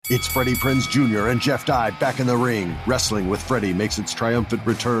It's Freddie Prinze Jr. and Jeff Dye back in the ring. Wrestling with Freddie makes its triumphant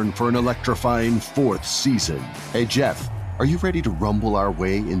return for an electrifying 4th season. Hey, Jeff, are you ready to rumble our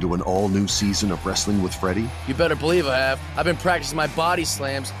way into an all-new season of Wrestling with Freddie? You better believe I have. I've been practicing my body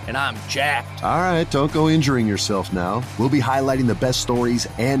slams, and I'm jacked. All right, don't go injuring yourself now. We'll be highlighting the best stories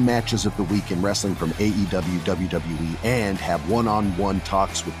and matches of the week in wrestling from AEW, WWE, and have one-on-one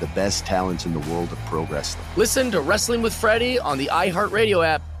talks with the best talents in the world of pro wrestling. Listen to Wrestling with Freddie on the iHeartRadio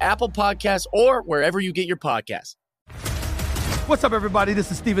app, Apple Podcasts, or wherever you get your podcasts. What's up, everybody?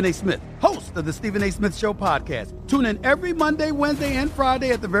 This is Stephen A. Smith, host of the Stephen A. Smith Show podcast. Tune in every Monday, Wednesday, and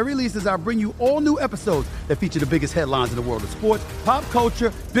Friday at the very least as I bring you all new episodes that feature the biggest headlines in the world of sports, pop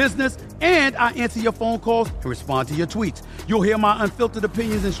culture, business, and I answer your phone calls and respond to your tweets. You'll hear my unfiltered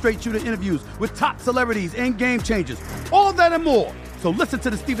opinions and straight-shooter interviews with top celebrities and game changers. All that and more. So listen to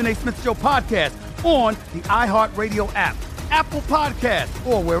the Stephen A. Smith Show podcast on the iHeartRadio app, Apple Podcasts,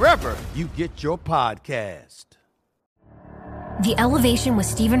 or wherever you get your podcast. The Elevation with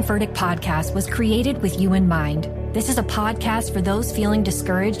Stephen Furtick podcast was created with you in mind. This is a podcast for those feeling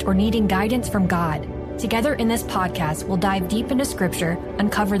discouraged or needing guidance from God. Together in this podcast, we'll dive deep into Scripture,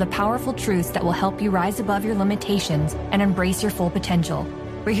 uncover the powerful truths that will help you rise above your limitations and embrace your full potential.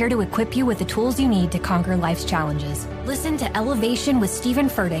 We're here to equip you with the tools you need to conquer life's challenges. Listen to Elevation with Stephen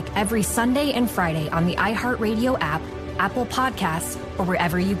Furtick every Sunday and Friday on the iHeartRadio app, Apple Podcasts, or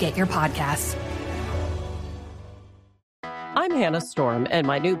wherever you get your podcasts. I'm Hannah Storm, and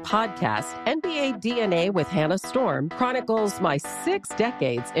my new podcast, NBA DNA with Hannah Storm, chronicles my 6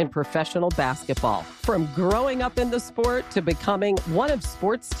 decades in professional basketball. From growing up in the sport to becoming one of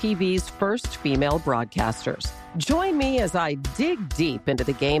sports TV's first female broadcasters. Join me as I dig deep into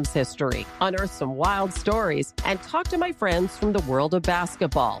the game's history, unearth some wild stories, and talk to my friends from the world of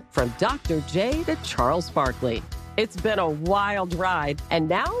basketball, from Dr. J to Charles Barkley. It's been a wild ride, and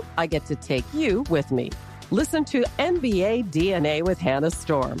now I get to take you with me. Listen to NBA DNA with Hannah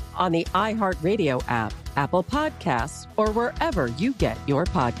Storm on the iHeartRadio app, Apple Podcasts, or wherever you get your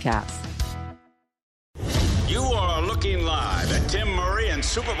podcasts. You are looking live at Tim Murray and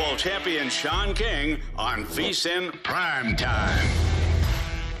Super Bowl champion Sean King on VSiN Primetime.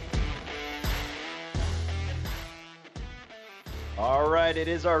 All right, it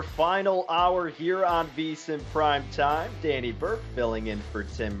is our final hour here on VSiN Primetime. Danny Burke filling in for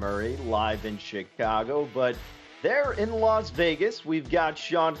Tim Murray live in Chicago, but there in Las Vegas, we've got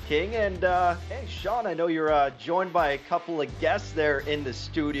Sean King. And, hey, Sean, I know you're joined by a couple of guests there in the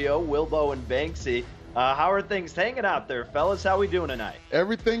studio, Wilbo and Banksy. How are things hanging out there, fellas? How we doing tonight?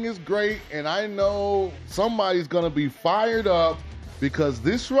 Everything is great, and I know somebody's going to be fired up because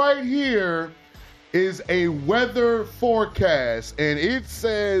this right here is a weather forecast, and it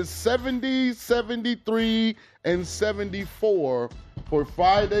says 70, 73, and 74 for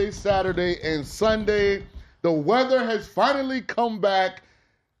Friday, Saturday, and Sunday. The weather has finally come back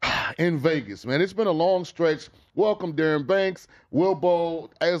in Vegas, man. It's been a long stretch. Welcome, Darren Banks. Wilbo,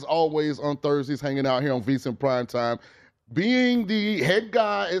 as always, on Thursdays, hanging out here on VSiN Primetime. Being the head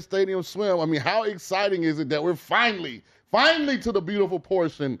guy at Stadium Swim, I mean, how exciting is it that we're finally to the beautiful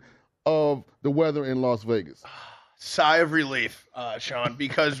portion of the weather in Las Vegas? Sigh of relief, Sean,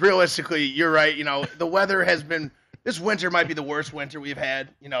 because realistically, you're right. You know, the weather has been, this winter might be the worst winter we've had,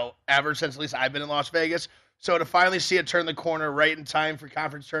 you know, ever since at least I've been in Las Vegas. So to finally see it turn the corner right in time for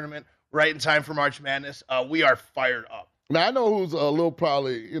conference tournament, right in time for March Madness, we are fired up. Now, I know who's a little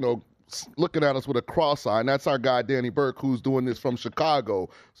probably, you know, looking at us with a cross eye, and that's our guy, Danny Burke, who's doing this from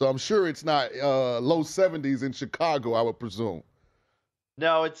Chicago. So I'm sure it's not low 70s in Chicago, I would presume.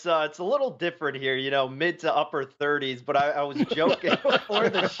 No, it's a little different here, you know, mid to upper 30s, but I was joking before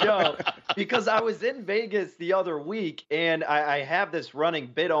the show because I was in Vegas the other week, and I have this running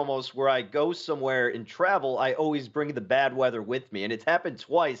bit almost where I go somewhere and travel, I always bring the bad weather with me, and it's happened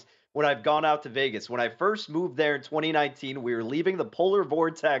twice when I've gone out to Vegas. When I first moved there in 2019, we were leaving the polar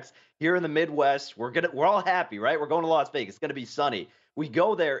vortex here in the Midwest. We're all happy, right? We're going to Las Vegas. It's going to be sunny. We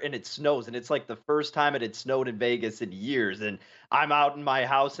go there and it snows, and it's like the first time it had snowed in Vegas in years. And I'm out in my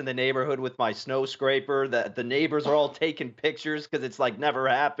house in the neighborhood with my snow scraper. The neighbors are all taking pictures because it's like never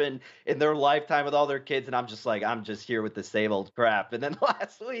happened in their lifetime with all their kids. And I'm just like, I'm just here with the same old crap. And then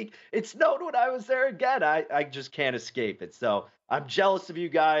last week it snowed when I was there again. I just can't escape it. So I'm jealous of you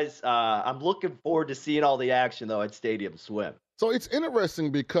guys. I'm looking forward to seeing all the action, though, at Stadium Swim. So it's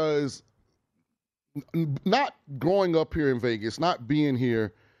interesting because not growing up here in Vegas, not being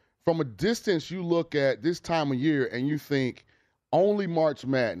here, from a distance you look at this time of year and you think only March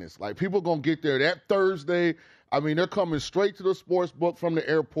Madness. Like, people are going to get there that Thursday. I mean, they're coming straight to the sports book from the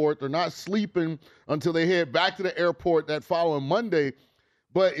airport. They're not sleeping until they head back to the airport that following Monday.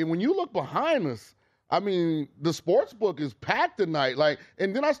 But when you look behind us, I mean, the sports book is packed tonight.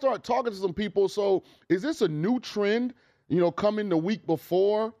 And then I start talking to some people. So is this a new trend, coming the week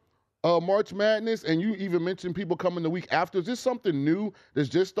before March Madness? And you even mentioned people coming the week after. Is this something new that's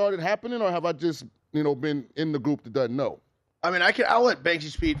just started happening, or have I just, been in the group that doesn't know? I mean, I'll let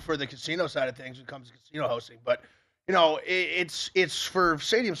Banksy speak for the casino side of things when it comes to casino hosting. But, it's for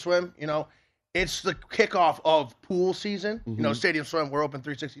Stadium Swim, it's the kickoff of pool season. Mm-hmm. Stadium Swim, we're open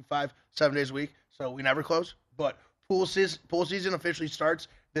 365, 7 days a week, so we never close. But pool season officially starts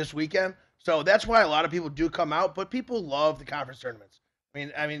this weekend. So that's why a lot of people do come out, but people love the conference tournaments.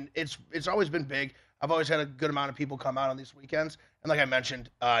 I mean, it's always been big. I've always had a good amount of people come out on these weekends. And like I mentioned,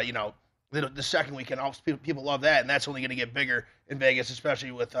 the second weekend, people love that, and that's only going to get bigger in Vegas,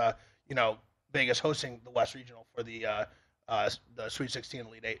 especially with, Vegas hosting the West Regional for the Sweet 16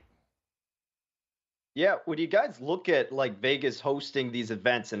 Elite 8. Yeah, when you guys look at Vegas hosting these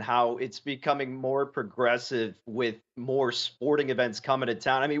events and how it's becoming more progressive with more sporting events coming to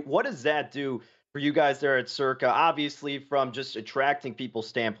town, I mean, what does that do for you guys there at Circa? Obviously from just attracting people's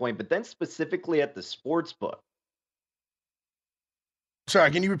standpoint, but then specifically at the sports book.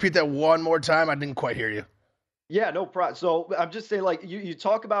 Sorry, can you repeat that one more time? I didn't quite hear you. Yeah, no problem. So I'm just saying, you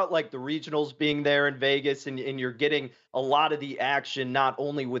talk about the regionals being there in Vegas, and you're getting a lot of the action, not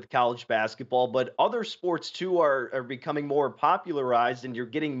only with college basketball, but other sports too are becoming more popularized, and you're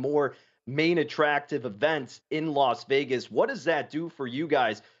getting more main attractive events in Las Vegas. What does that do for you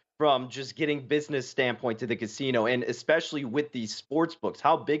guys from just getting business standpoint to the casino, and especially with these sports books?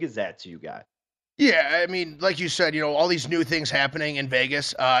 How big is that to you guys? Yeah, I mean, like you said, all these new things happening in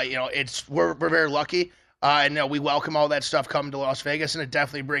Vegas, we're very lucky. And we welcome all that stuff coming to Las Vegas, and it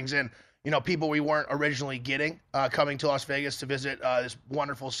definitely brings in, people we weren't originally getting coming to Las Vegas to visit this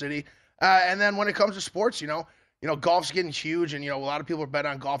wonderful city. And then when it comes to sports, golf's getting huge, and a lot of people are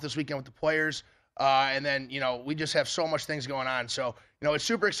betting on golf this weekend with the players. And then we just have so much things going on. So it's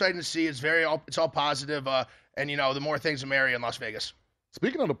super exciting to see. It's all positive. And the more things the merrier in Las Vegas.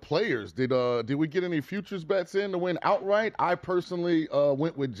 Speaking of the players, did we get any futures bets in to win outright? I personally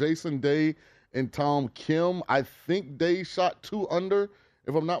went with Jason Day and Tom Kim. I think Day shot 2 under,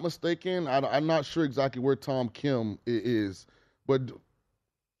 if I'm not mistaken. I'm not sure exactly where Tom Kim is, but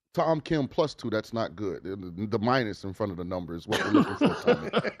Tom Kim +2, that's not good. The minus in front of the number is what we're looking for, Tommy.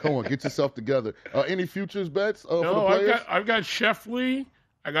 Come on, get yourself together. Any futures bets for the players? I've got Scheffler.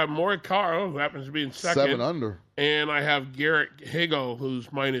 I got Morikawa, who happens to be in second. 7 under. And I have Garrett Higgo, who's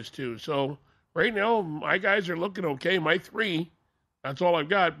 -2. So right now, my guys are looking okay. My 3, that's all I've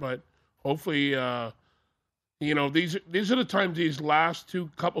got, but hopefully, these are the times, these last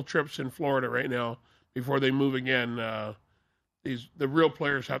couple trips in Florida right now before they move again. The real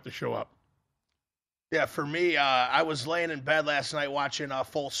players have to show up. Yeah, for me, I was laying in bed last night watching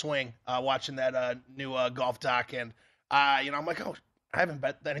Full Swing, watching that new golf doc, and I'm like, oh, I haven't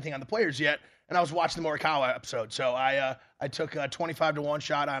bet anything on the players yet, and I was watching the Morikawa episode, so I took a 25-1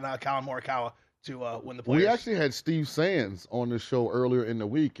 shot on Colin Morikawa to win the players. We actually had Steve Sands on the show earlier in the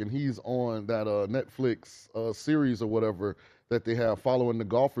week, and he's on that Netflix series or whatever that they have following the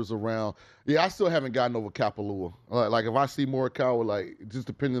golfers around. Yeah, I still haven't gotten over Kapalua. If I see Morikawa, just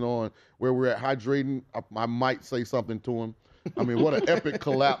depending on where we're at hydrating, I might say something to him. I mean, what an epic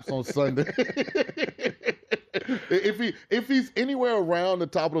collapse on Sunday. If he's anywhere around the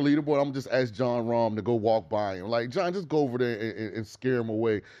top of the leaderboard, I'm just ask John Rahm to go walk by him. John, just go over there and scare him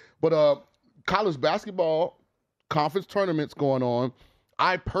away. But college basketball conference tournaments going on.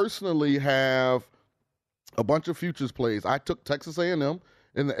 I personally have a bunch of futures plays. I took Texas A&M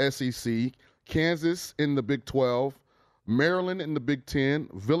in the SEC, Kansas in the Big 12, Maryland in the Big 10.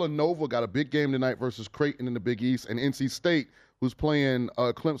 Villanova got a big game tonight versus Creighton in the Big East, and NC State, who's playing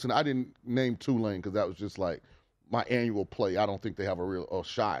Clemson. I didn't name Tulane because that was just my annual play. I don't think they have a real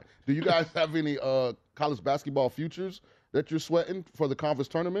shot. Do you guys have any college basketball futures that you're sweating for the conference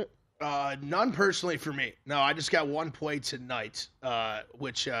tournament? None personally for me. No, I just got one play tonight,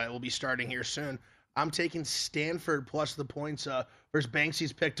 which will be starting here soon. I'm taking Stanford plus the points versus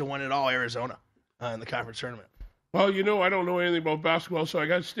Banksy's pick to win it all, Arizona, in the conference tournament. Well, I don't know anything about basketball, so I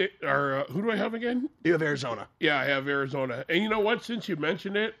got who do I have again? You have Arizona. Yeah, I have Arizona. And you know what? Since you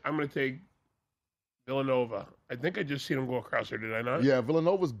mentioned it, I'm going to take Villanova. I think I just seen them go across there, did I not? Yeah,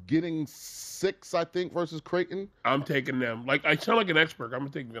 Villanova's getting 6, I think, versus Creighton. I'm taking them. I sound like an expert. I'm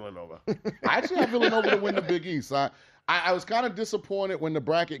going to take Villanova. I actually have Villanova to win the Big East. I was kind of disappointed when the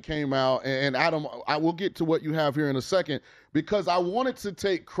bracket came out, and Adam, I will get to what you have here in a second, because I wanted to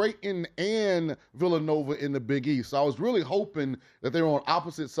take Creighton and Villanova in the Big East. So I was really hoping that they were on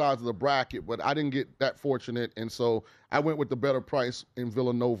opposite sides of the bracket, but I didn't get that fortunate, and so I went with the better price in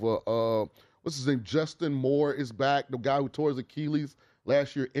Villanova. What's his name? Justin Moore is back, the guy who tore his Achilles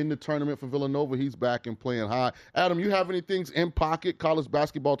last year in the tournament for Villanova. He's back and playing high. Adam, you have any things in pocket college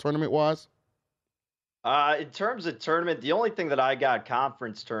basketball tournament-wise? In terms of tournament, the only thing that I got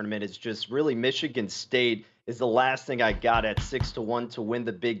conference tournament is just really Michigan State is the last thing I got at 6-1 to win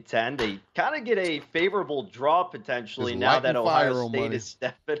the Big Ten. They kind of get a favorable draw potentially now that Ohio State is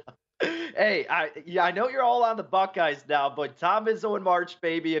stepping up. Hey, I know you're all on the Buckeyes now, but Tom Izzo and March,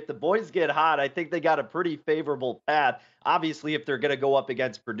 baby, if the boys get hot, I think they got a pretty favorable path. Obviously, if they're going to go up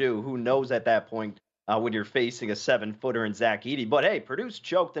against Purdue, who knows at that point when you're facing a 7-footer in Zach Edey. But, hey, Purdue's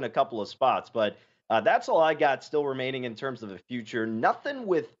choked in a couple of spots, but that's all I got still remaining in terms of the future. Nothing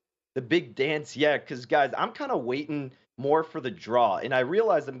with the big dance yet because, guys, I'm kind of waiting more for the draw. And I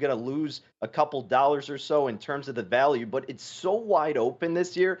realize I'm going to lose a couple dollars or so in terms of the value, but it's so wide open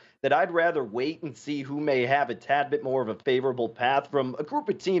this year that I'd rather wait and see who may have a tad bit more of a favorable path from a group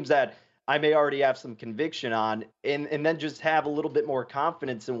of teams that I may already have some conviction on and then just have a little bit more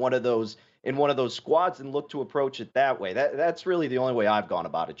confidence in one of those squads and look to approach it that way. That's really the only way I've gone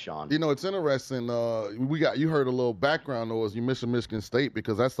about it, Sean. You know, it's interesting. You heard a little background noise. You mentioned Michigan State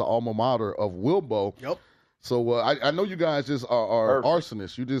because that's the alma mater of Wilbo. Yep. So I know you guys just are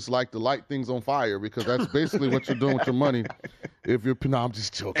arsonists. You just like to light things on fire because that's basically what you're doing with your money. I'm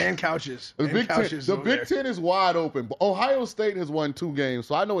just joking. And couches. The Big Ten is wide open. Ohio State has won 2 games,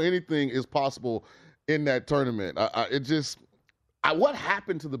 so I know anything is possible in that tournament. What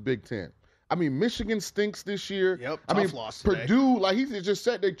happened to the Big Ten? I mean, Michigan stinks this year. Yep, tough loss today. Purdue, like he just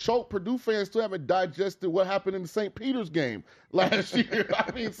said, they choked. Purdue fans still haven't digested what happened in the St. Peter's game last year.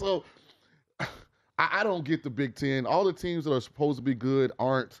 I mean, so I don't get the Big Ten. All the teams that are supposed to be good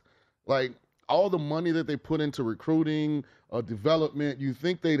aren't. Like, all the money that they put into recruiting, development, you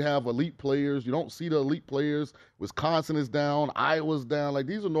think they'd have elite players. You don't see the elite players. Wisconsin is down. Iowa's down. Like,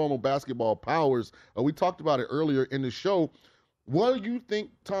 these are normal basketball powers. We talked about it earlier in the show. What do you think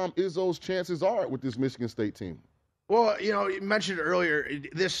Tom Izzo's chances are with this Michigan State team? Well, you mentioned earlier,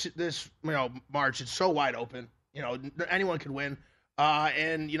 this March, it's so wide open. Anyone can win.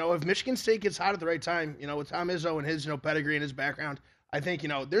 And if Michigan State gets hot at the right time, with Tom Izzo and his, pedigree and his background, I think,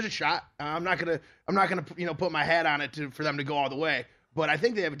 there's a shot. I'm not gonna put my hat on it for them to go all the way, but I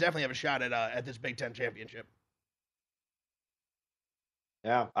think they definitely have a shot at this Big Ten championship.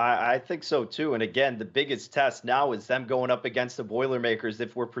 Yeah, I think so too. And again, the biggest test now is them going up against the Boilermakers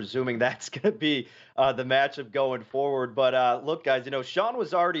if we're presuming that's going to be the matchup going forward. But look, guys, Sean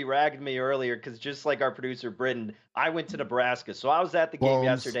was already ragging me earlier because just like our producer, Britton, I went to Nebraska. So I was at the game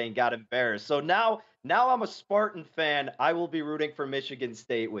yesterday and got embarrassed. So now I'm a Spartan fan. I will be rooting for Michigan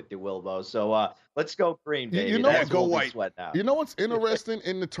State with you, Wilbo. So let's go green, baby. Go white. Now. You know what's interesting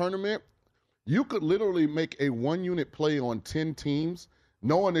in the tournament? You could literally make a 1-unit play on 10 teams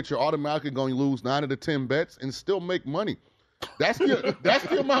knowing that you're automatically going to lose 9 of the 10 bets and still make money. That's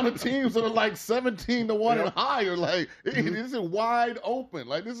the amount of teams that are like 17-1 and higher. Like, this is wide open.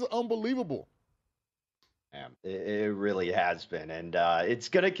 Like, this is unbelievable. Yeah, it really has been. And it's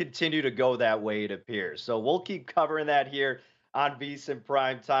going to continue to go that way, it appears. So we'll keep covering that here on VSiN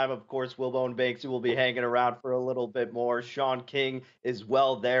Prime Time. Of course, Wilbo and Banksy will be hanging around for a little bit more. Sean King is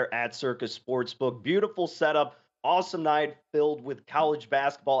well there at Circus Sportsbook. Beautiful setup. Awesome night filled with college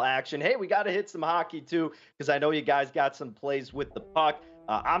basketball action. Hey, we got to hit some hockey too because I know you guys got some plays with the puck.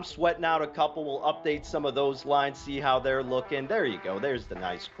 I'm sweating out a couple. We'll update some of those lines, see how they're looking. There you go. There's the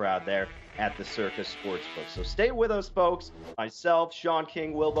nice crowd there at the Circus Sportsbook. So stay with us, folks. Myself, Sean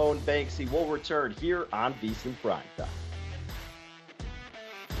King, Wilbo, and Banksy will return here on VSiN Prime Time.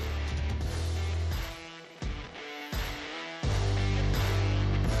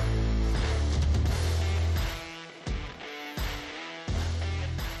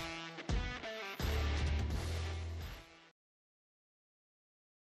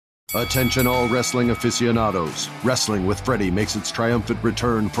 Attention all wrestling aficionados. Wrestling with Freddie makes its triumphant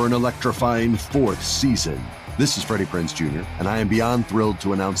return for an electrifying 4th season. This is Freddie Prinze Jr., and I am beyond thrilled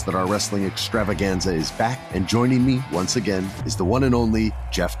to announce that our wrestling extravaganza is back, and joining me once again is the one and only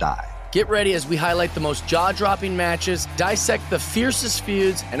Jeff Dye. Get ready as we highlight the most jaw-dropping matches, dissect the fiercest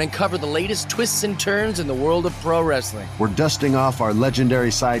feuds, and uncover the latest twists and turns in the world of pro wrestling. We're dusting off our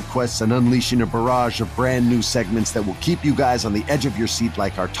legendary side quests and unleashing a barrage of brand new segments that will keep you guys on the edge of your seat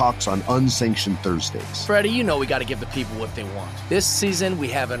like our talks on Unsanctioned Thursdays. Freddie, you know we got to give the people what they want. This season, we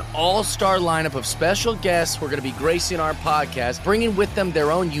have an all-star lineup of special guests who are going to be gracing our podcast, bringing with them their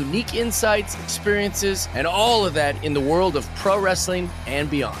own unique insights, experiences, and all of that in the world of pro wrestling and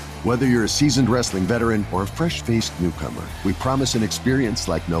beyond. Whether you're a seasoned wrestling veteran or a fresh-faced newcomer, we promise an experience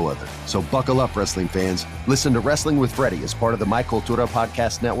like no other. So buckle up, wrestling fans. Listen to Wrestling with Freddie as part of the My Cultura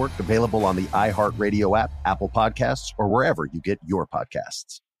Podcast Network, available on the iHeartRadio app, Apple Podcasts, or wherever you get your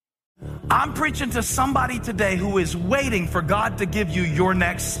podcasts. I'm preaching to somebody today who is waiting for God to give you your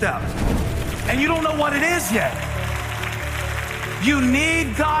next step. And you don't know what it is yet. You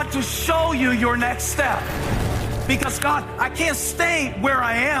need God to show you your next step. Because God, I can't stay where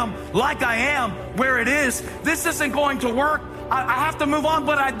I am, like I am, where it is. This isn't going to work. I have to move on,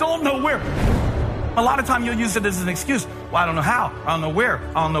 but I don't know where. A lot of time you'll use it as an excuse. Well, I don't know how. I don't know where.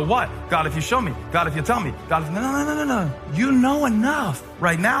 I don't know what. God, if you show me. God, if you tell me. God, if... No. You know enough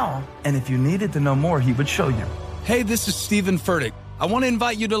right now. And if you needed to know more, he would show you. Hey, this is Stephen Furtick. I want to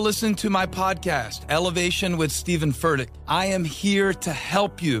invite you to listen to my podcast, Elevation with Stephen Furtick. I am here to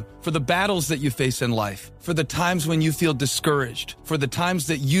help you for the battles that you face in life, for the times when you feel discouraged, for the times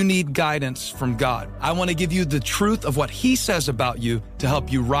that you need guidance from God. I want to give you the truth of what he says about you to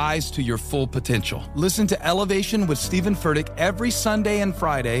help you rise to your full potential. Listen to Elevation with Stephen Furtick every Sunday and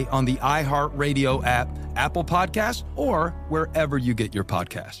Friday on the iHeartRadio app, Apple Podcasts, or wherever you get your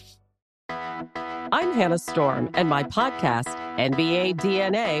podcasts. I'm Hannah Storm, and my podcast, NBA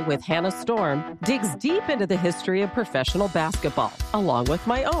DNA with Hannah Storm, digs deep into the history of professional basketball, along with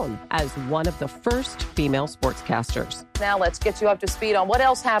my own, as one of the first female sportscasters. Now let's get you up to speed on what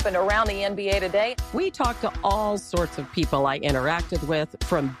else happened around the NBA today. We talk to all sorts of people I interacted with,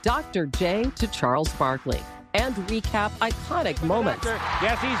 from Dr. J to Charles Barkley, and recap iconic moments.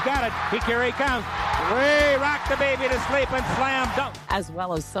 Yes, he's got it. Here he comes. Way rock the baby to sleep and slam dunk. As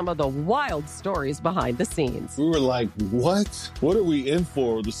well as some of the wild stories behind the scenes. We were like, what? What are we in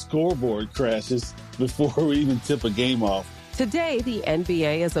for? The scoreboard crashes before we even tip a game off. Today, the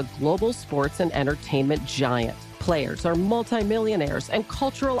NBA is a global sports and entertainment giant. Players are multimillionaires and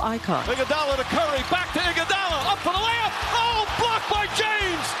cultural icons. Iguodala to Curry, back to Iguodala, up for the layup. Oh, blocked by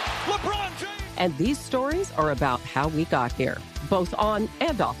James. LeBron James. And these stories are about how we got here, both on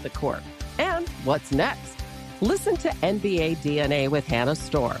and off the court. And what's next? Listen to NBA DNA with Hannah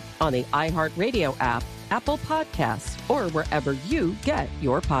Storm on the iHeartRadio app, Apple Podcasts, or wherever you get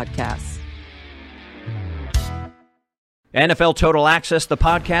your podcasts. NFL Total Access, the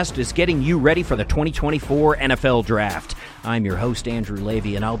podcast, is getting you ready for the 2024 NFL Draft. I'm your host, Andrew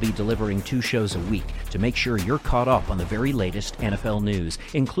Levy, and I'll be delivering 2 shows a week to make sure you're caught up on the very latest NFL news,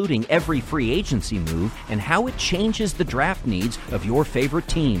 including every free agency move and how it changes the draft needs of your favorite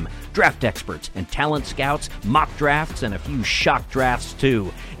team. Draft experts and talent scouts, mock drafts, and a few shock drafts,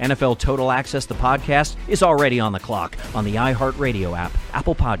 too. NFL Total Access, the podcast, is already on the clock on the iHeartRadio app,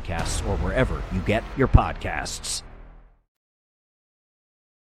 Apple Podcasts, or wherever you get your podcasts.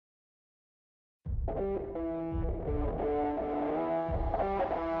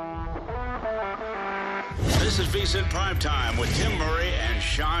 This is VSiN Primetime with Tim Murray and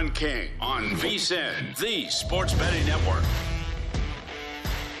Sean King on VSiN, the Sports Betting Network.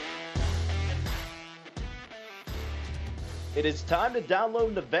 It is time to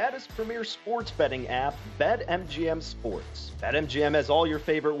download Nevada's premier sports betting app, BetMGM Sports. BetMGM has all your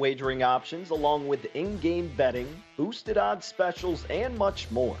favorite wagering options, along with in-game betting, boosted odds specials, and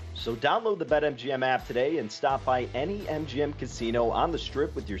much more. So download the BetMGM app today and stop by any MGM casino on the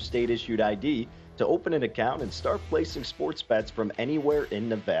Strip with your state-issued ID to open an account and start placing sports bets from anywhere in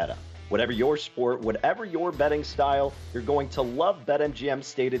Nevada. Whatever your sport, whatever your betting style, you're going to love BetMGM's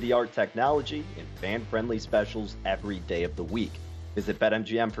state-of-the-art technology and fan-friendly specials every day of the week. Visit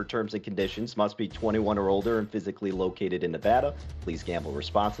BetMGM for terms and conditions. Must be 21 or older and physically located in Nevada. Please gamble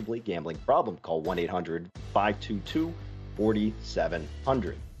responsibly. Gambling problem? Call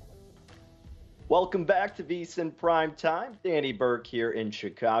 1-800-522-4700. Welcome back to VSiN Primetime. Danny Burke here in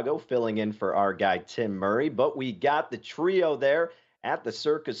Chicago, filling in for our guy Tim Murray. But we got the trio there at the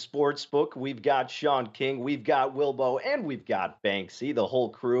Circus Sportsbook. We've got Sean King, we've got Wilbo, and we've got Banksy. The whole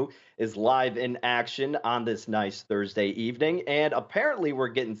crew is live in action on this nice Thursday evening. And apparently we're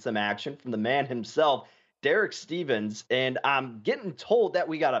getting some action from the man himself, Derek Stevens. And I'm getting told that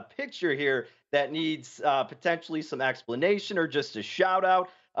we got a picture here that needs potentially some explanation or just a shout out.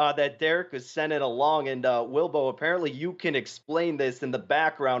 that Derek was sending along. And Wilbo, apparently you can explain this in the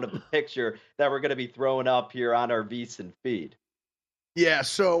background of the picture that we're going to be throwing up here on our VSiN feed. Yeah,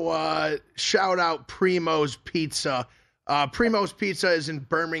 so shout out Primo's Pizza. Primo's Pizza is in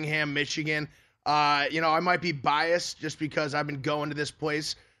Birmingham, Michigan. I might be biased just because I've been going to this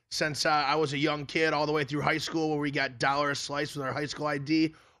place since I was a young kid all the way through high school, where we got $1 a slice with our high school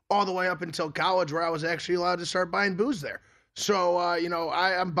ID, all the way up until college, where I was actually allowed to start buying booze there. So,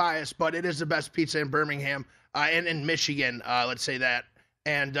 I'm biased, but it is the best pizza in Birmingham and in Michigan, let's say that.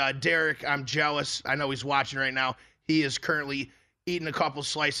 And Derek, I'm jealous. I know he's watching right now. He is currently eating a couple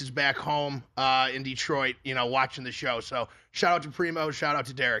slices back home in Detroit, watching the show. So shout out to Primo, shout out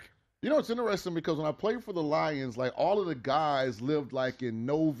to Derek. It's interesting because when I played for the Lions, like all of the guys lived like in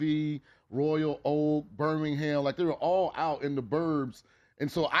Novi, Royal Oak, Birmingham, like they were all out in the burbs.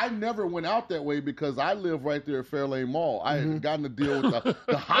 And so I never went out that way because I live right there at Fairlane Mall. I had gotten a deal with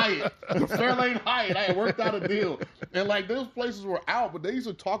the Hyatt, the Fairlane Hyatt. I had worked out a deal. And like those places were out, but they used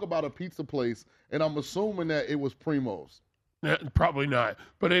to talk about a pizza place, and I'm assuming that it was Primo's. Probably not.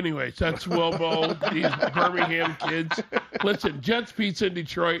 But anyways, that's Wilbo, these Birmingham kids. Listen, Jets Pizza in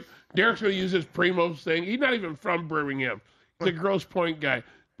Detroit. Derek's going to use his Primo's thing. He's not even from Birmingham. He's a Grosse Pointe guy.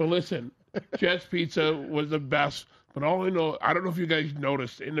 But listen, Jets Pizza was the best. But all I know, I don't know if you guys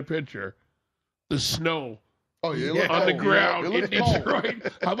noticed in the picture, the snow on the ground in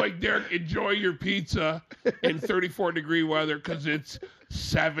Detroit. I'm like, Derek, enjoy your pizza in 34-degree weather because it's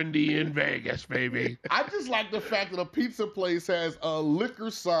 70 in Vegas, baby. I just like the fact that a pizza place has a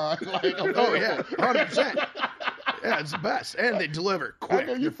liquor sign. Like, oh, yeah, 100%. Yeah, it's the best. And they deliver quick. I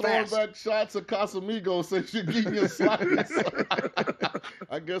know you're throwing back shots of Casamigos since you're getting your slice.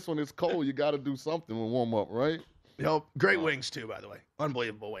 I guess when it's cold, you got to do something to warm up, right? Great wings, too, by the way.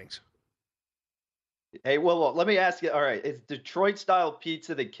 Unbelievable wings. Hey, well, let me ask you, all right, is Detroit-style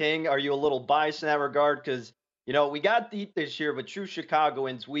pizza the king? Are you a little biased in that regard? Because, we got deep this year, but true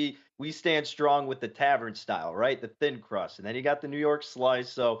Chicagoans, we stand strong with the tavern style, right? The thin crust. And then you got the New York slice.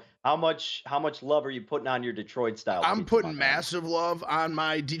 So how much love are you putting on your Detroit-style pizza? I'm putting massive love on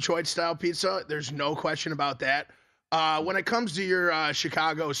my Detroit-style pizza. There's no question about that. When it comes to your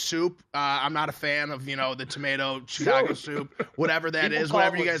Chicago soup, I'm not a fan of, the tomato Chicago soup, whatever that is,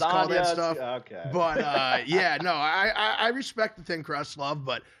 whatever you guys call that stuff. Okay. But, I respect the thin crust love,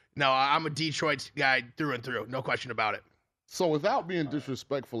 but no, I'm a Detroit guy through and through. No question about it. So without being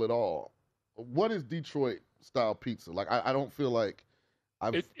disrespectful at all, what is Detroit-style pizza? Like, I don't feel like I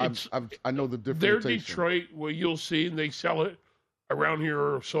know the differentiation. They're Detroit, where you'll see, and they sell it around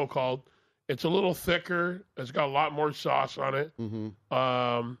here, so-called. It's a little thicker. It's got a lot more sauce on it.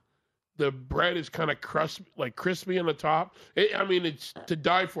 Mm-hmm. The bread is kind of crispy on the top. It's to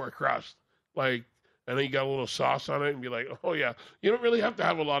die for a crust. And then you got a little sauce on it and be like, oh, yeah. You don't really have to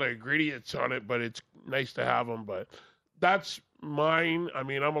have a lot of ingredients on it, but it's nice to have them. But that's mine. I'm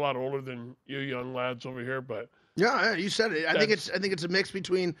a lot older than you young lads over here, but. Yeah, you said it. I think it's a mix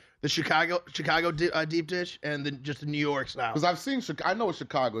between the Chicago deep dish and just the New York style. Because I know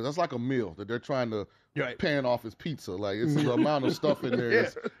Chicago. That's like a meal that they're trying to pan off as pizza. Like it's the amount of stuff in there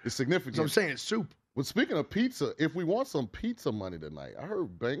is significant. So I'm saying it's soup. But speaking of pizza, if we want some pizza money tonight, I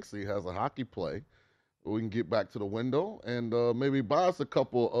heard Banksy has a hockey play. We can get back to the window and maybe buy us a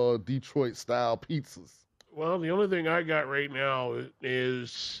couple Detroit style pizzas. Well, the only thing I got right now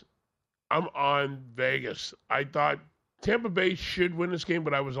is. I'm on Vegas. I thought Tampa Bay should win this game,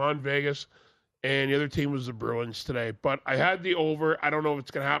 but I was on Vegas, and the other team was the Bruins today. But I had the over. I don't know if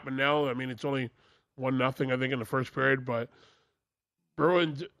it's going to happen now. It's only 1-0, I think, in the first period. But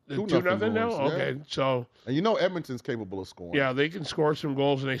Bruins, 2-0 now? Yeah. Okay, so. And Edmonton's capable of scoring. Yeah, they can score some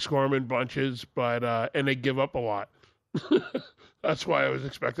goals, and they score them in bunches, but and they give up a lot. That's why I was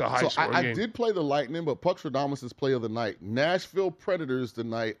expecting a high-scoring game. I did play the Lightning, but Puck Stradamus' play of the night. Nashville Predators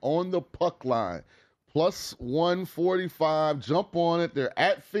tonight on the puck line. Plus 145. Jump on it. They're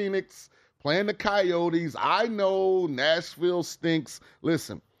at Phoenix playing the Coyotes. I know Nashville stinks.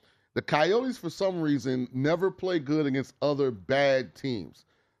 Listen, the Coyotes, for some reason, never play good against other bad teams.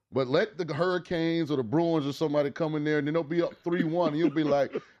 But let the Hurricanes or the Bruins or somebody come in there, and then they'll be up 3-1, and you'll be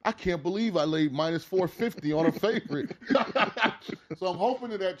like, I can't believe I laid minus 450 on a favorite. So I'm hoping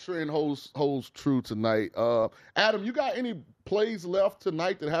that trend holds true tonight. Adam, you got any plays left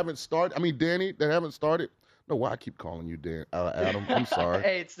tonight that haven't started? Danny, that haven't started? No, why I keep calling you Dan, Adam. I'm sorry.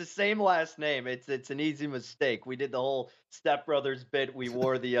 Hey, it's the same last name. It's an easy mistake. We did the whole Step Brothers bit. We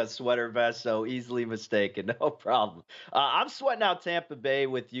wore the sweater vest, so easily mistaken. No problem. I'm sweating out Tampa Bay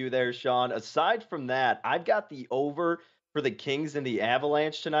with you there, Sean. Aside from that, I've got the over for the Kings and the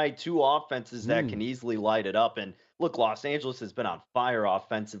Avalanche tonight. Two offenses that can easily light it up. And look, Los Angeles has been on fire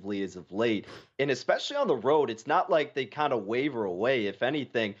offensively as of late. And especially on the road, it's not like they kind of waver away. If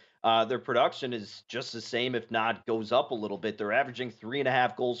anything, their production is just the same, if not goes up a little bit. They're averaging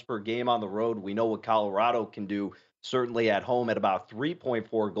 3.5 goals per game on the road. We know what Colorado can do, certainly at home, at about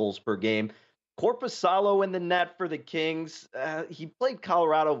 3.4 goals per game. Korpisalo in the net for the Kings. He played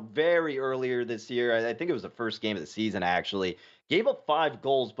Colorado very earlier this year. I think it was the first game of the season, actually. Gave up 5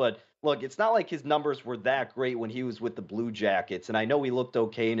 goals, but look, it's not like his numbers were that great when he was with the Blue Jackets. And I know he looked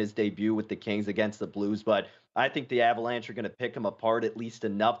okay in his debut with the Kings against the Blues, but I think the Avalanche are going to pick him apart at least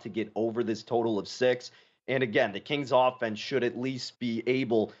enough to get over this total of 6. And again, the Kings offense should at least be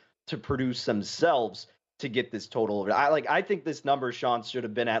able to produce themselves to get this total over. I think this number, Sean, should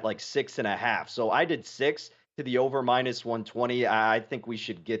have been at like 6.5. So I did 6 to the over -120. I think we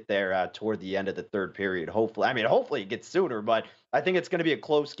should get there toward the end of the third period. Hopefully it gets sooner, but I think it's going to be a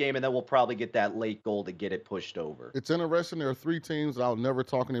close game, and then we'll probably get that late goal to get it pushed over. It's interesting. There are 3 teams that I'll never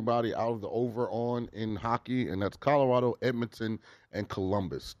talk anybody out of the over on in hockey, and that's Colorado, Edmonton, and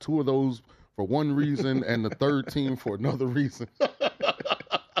Columbus. 2 of those for one reason, and the third team for another reason.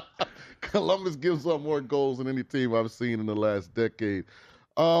 Columbus gives up more goals than any team I've seen in the last decade.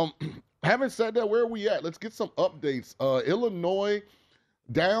 Having said that, where are we at? Let's get some updates. Illinois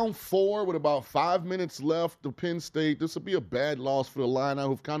down 4 with about 5 minutes left to Penn State. This will be a bad loss for the Illini,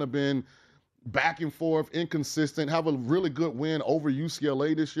 who've kind of been back and forth, inconsistent, have a really good win over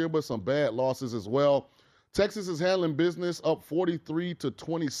UCLA this year, but some bad losses as well. Texas is handling business, up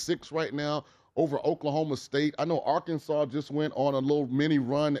 43-26 right now over Oklahoma State. I know Arkansas just went on a little mini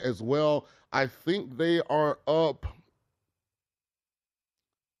run as well. I think they are up.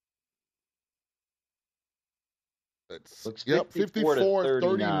 Looks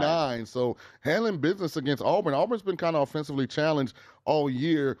 54-39. So handling business against Auburn. Auburn's been kind of offensively challenged all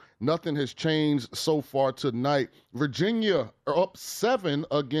year. Nothing has changed so far tonight. Virginia are up 7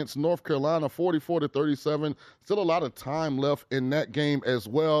 against North Carolina, 44-37. Still a lot of time left in that game as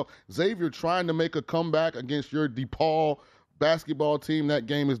well. Xavier trying to make a comeback against your DePaul basketball team. That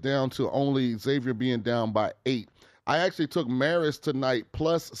game is down to only Xavier being down by 8. I actually took Marist tonight,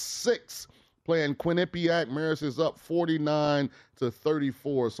 +6. Playing Quinnipiac. Marist is up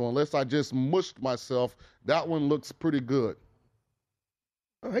 49-34. So unless I just mushed myself, that one looks pretty good.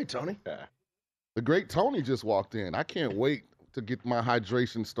 Oh, hey, Tony. Yeah. The great Tony just walked in. I can't wait to get my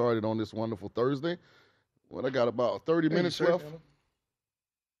hydration started on this wonderful Thursday. Well, I got about 30 minutes left.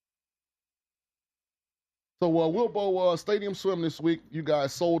 So Wilbo Stadium Swim this week, you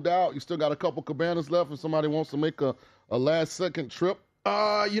guys sold out. You still got a couple cabanas left if somebody wants to make a last-second trip.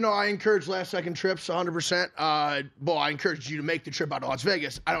 I encourage last-second trips 100%. I encourage you to make the trip out to Las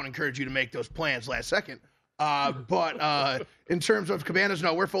Vegas. I don't encourage you to make those plans last second. But in terms of cabanas,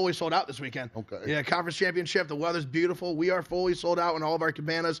 no, we're fully sold out this weekend. Okay. Yeah, conference championship. The weather's beautiful. We are fully sold out in all of our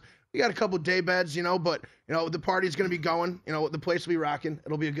cabanas. We got a couple day beds, but the party's going to be going. The place will be rocking.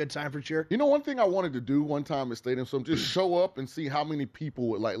 It'll be a good time for sure. One thing I wanted to do one time at Stadium Swim, just show up and see how many people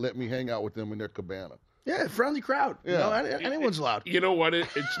would let me hang out with them in their cabana. Yeah, friendly crowd. Yeah. Anyone's allowed. You know what?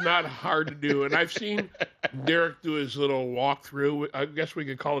 It's not hard to do. And I've seen Derek do his little walkthrough. I guess we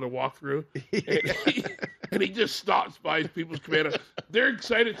could call it a walkthrough. And he just stops by people's cabana. They're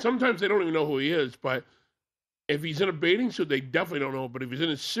excited. Sometimes they don't even know who he is. But if he's in a bathing suit, they definitely don't know. But if he's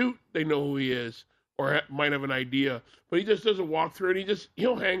in a suit, they know who he is or might have an idea. But he just does a walkthrough, and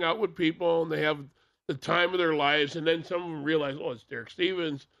he'll hang out with people, and they have the time of their lives. And then some of them realize, oh, it's Derek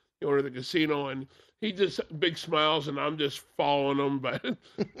Stevens. You go to the casino, and he just big smiles, and I'm just following him. But and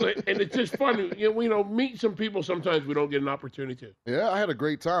it's just fun. Meet some people sometimes we don't get an opportunity to. Yeah, I had a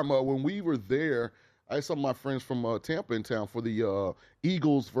great time. When we were there, I had some of my friends from Tampa in town for the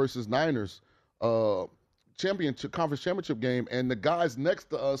Eagles versus Niners conference championship game, and the guys next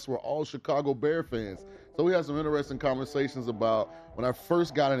to us were all Chicago Bear fans. So we had some interesting conversations about when I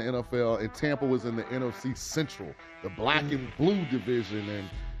first got in the NFL, and Tampa was in the NFC Central, the black and blue division, and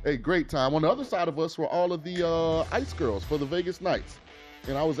hey, great time. On the other side of us were all of the ice girls for the Vegas Knights.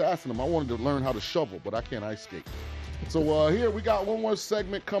 And I was asking them, I wanted to learn how to shovel, but I can't ice skate. So here we got one more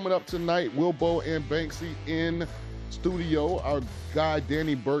segment coming up tonight. Wilbo and Banksy in studio. Our guy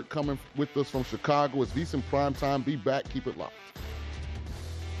Danny Burt coming with us from Chicago. It's VSiN Primetime. Be back. Keep it locked.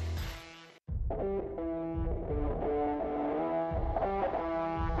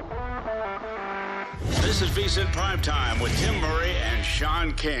 This is VSiN Primetime with Tim Murray and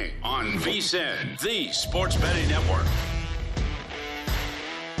Sean King on VSiN, the Sports Betting Network.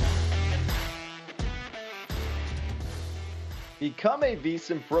 Become a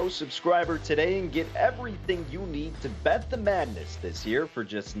VSiN Pro subscriber today and get everything you need to bet the madness this year for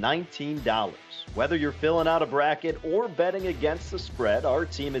just $19. Whether you're filling out a bracket or betting against the spread, our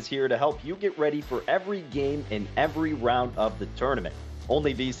team is here to help you get ready for every game and every round of the tournament.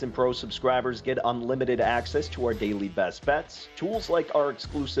 Only VSiN Pro subscribers get unlimited access to our daily best bets, tools like our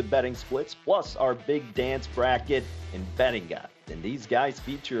exclusive betting splits, plus our big dance bracket and betting guide. And these guys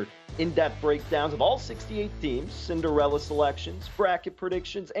feature in-depth breakdowns of all 68 teams, Cinderella selections, bracket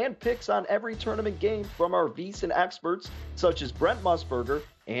predictions, and picks on every tournament game from our VSiN experts such as Brent Musburger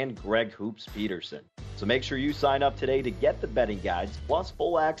and Greg Hoops Peterson. So make sure you sign up today to get the betting guides plus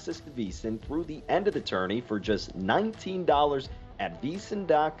full access to VSiN through the end of the tourney for just $19 at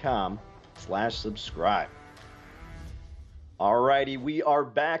vsin.com/subscribe. Alrighty, we are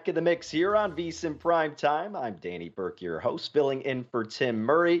back in the mix here on VSiN Primetime. I'm Danny Burke, your host, filling in for Tim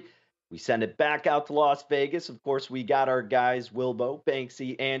Murray. We send it back out to Las Vegas. Of course, we got our guys Wilbo,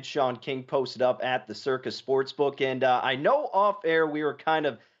 Banksy, and Sean King posted up at the Circus Sportsbook. And I know off air we were kind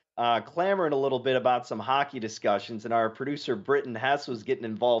of clamoring a little bit about some hockey discussions, and our producer Britton Hess was getting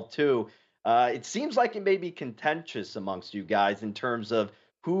involved too. It seems like it may be contentious amongst you guys in terms of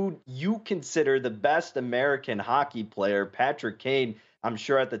who you consider the best American hockey player. Patrick Kane, I'm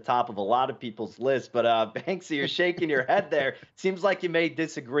sure at the top of a lot of people's list, but Banksy, you're shaking your head there. Seems like you may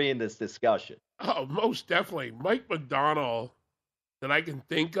disagree in this discussion. Oh, most definitely. Mike McDonald, that I can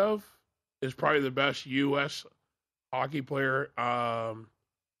think of, is probably the best U.S. hockey player.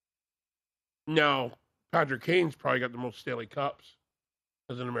 Now, Patrick Kane's probably got the most Stanley Cups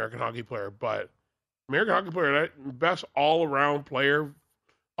as an American hockey player, but American hockey player, best all-around player,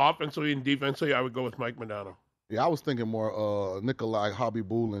 offensively and defensively, I would go with Mike Modano. Yeah, I was thinking more Nikolai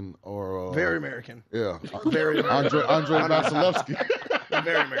Hobby-Bulin or very American. Yeah, very American. Andre Vasilevsky.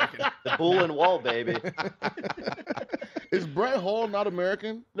 Very American. The Bulin Wall, baby. Is Brett Hull not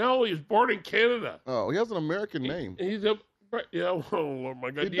American? No, he was born in Canada. Oh, he has an American name. He's a oh my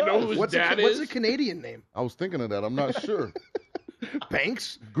God. Do you does. know who his dad is? What's a Canadian name? I was thinking of that. I'm not sure.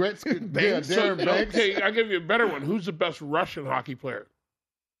 Banks? Gretzky. Banks? Yeah, Darren Banks. Okay, I'll give you a better one. Who's the best Russian hockey player?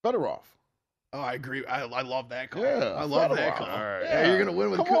 Fedorov. Oh, I agree. I love that call. Yeah, I love that Fedorov. call. All right. Yeah, you're gonna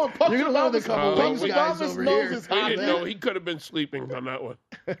win with Come on, Puck you're gonna win with a couple Davis- Wings guys Puck over knows here. his He hockey. didn't know. He could have been sleeping on that one.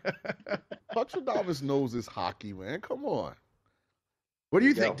 Puck knows his hockey, man. Come on. What do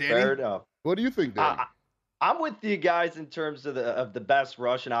you think, Danny? Fair enough. What do you think, Danny? I'm with you guys in terms of the best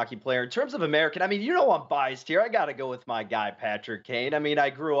Russian hockey player. In terms of American, I mean, you know I'm biased here. I got to go with my guy, Patrick Kane. I mean,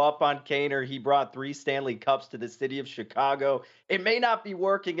 I grew up on Kaner. He brought 3 Stanley Cups to the city of Chicago. It may not be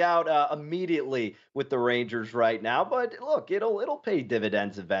working out immediately with the Rangers right now, but look, it'll pay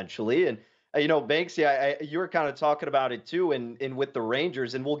dividends eventually. And, you know, Banksy, you were kind of talking about it too, and with the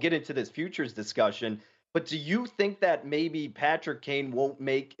Rangers, and we'll get into this futures discussion. But do you think that maybe Patrick Kane won't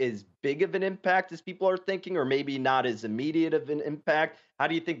make as big of an impact as people are thinking, or maybe not as immediate of an impact? How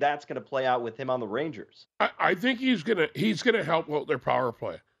do you think that's going to play out with him on the Rangers? I think he's gonna help out their power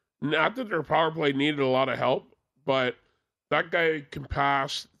play. Not that their power play needed a lot of help, but that guy can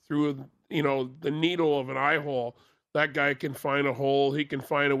pass through, the needle of an eye hole. That guy can find a hole. He can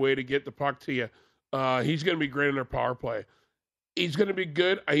find a way to get the puck to you. He's going to be great in their power play. He's going to be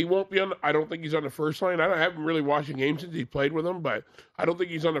good. He won't be on. I don't think he's on the first line. I haven't really watched a game since he played with them, but I don't think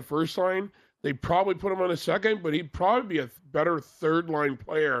he's on the first line. They probably put him on the second, but he'd probably be a better third line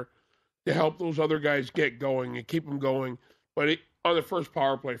player to help those other guys get going and keep them going. But on the first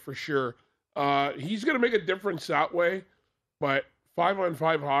power play for sure, he's going to make a difference that way. But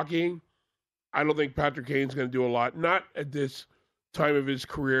 5-on-5 hockey, I don't think Patrick Kane's going to do a lot. Not at this time of his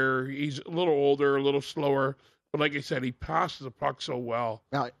career. He's a little older, a little slower. But like I said, he passes the puck so well.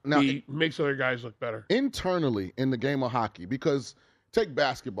 Now he makes other guys look better. Internally in the game of hockey, because take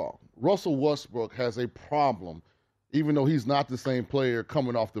basketball. Russell Westbrook has a problem, even though he's not the same player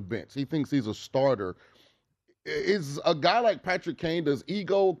coming off the bench. He thinks he's a starter. Is a guy like Patrick Kane, does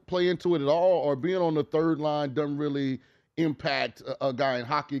ego play into it at all, or being on the third line doesn't really impact a guy in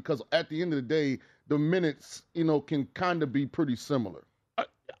hockey? Because at the end of the day, the minutes, can kind of be pretty similar.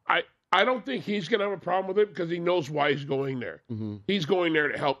 I don't think he's going to have a problem with it because he knows why he's going there. Mm-hmm. He's going there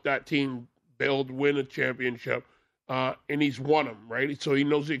to help that team win a championship, and he's won them, right? So he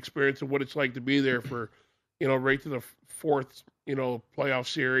knows the experience of what it's like to be there for, right to the fourth, playoff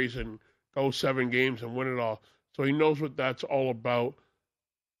series and go 7 games and win it all. So he knows what that's all about,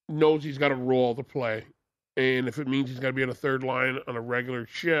 knows he's got a role to play. And if it means he's got to be on a third line on a regular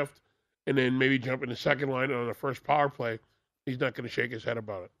shift and then maybe jump in the second line on the first power play, he's not going to shake his head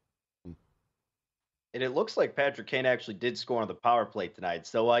about it. And it looks like Patrick Kane actually did score on the power play tonight.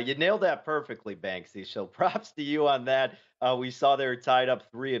 So you nailed that perfectly, Banksy. So props to you on that. We saw they were tied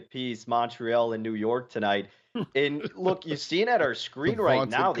up 3 apiece, Montreal and New York tonight. And look, you've seen at our screen right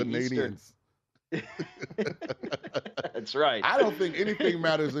now the Canadians. That's right. I don't think anything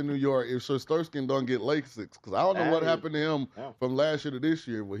matters in New York if Shesterkin don't get LASIK, because I don't know what happened to him from last year to this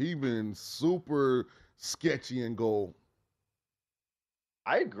year, but he's been super sketchy in goal.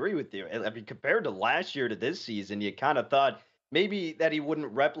 I agree with you. I mean, compared to last year to this season, you kind of thought maybe that he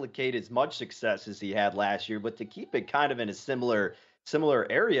wouldn't replicate as much success as he had last year, but to keep it kind of in a similar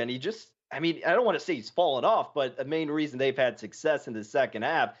area. And he just, I mean, I don't want to say he's fallen off, but the main reason they've had success in the second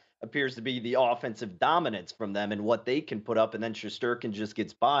half appears to be the offensive dominance from them and what they can put up, and then Shesterkin just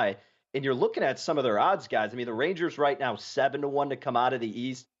gets by. And you're looking at some of their odds, guys. I mean, the Rangers right now 7-1 to come out of the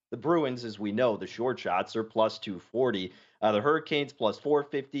East. The Bruins, as we know, the short shots are plus 240. The Hurricanes plus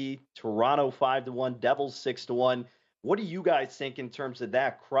 450. Toronto 5-1. Devils 6-1. What do you guys think in terms of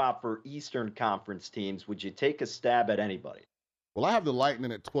that crop for Eastern Conference teams? Would you take a stab at anybody? Well, I have the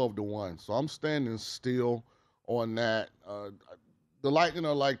Lightning at 12-1, so I'm standing still on that. The Lightning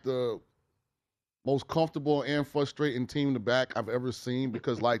are like the most comfortable and frustrating team to back I've ever seen,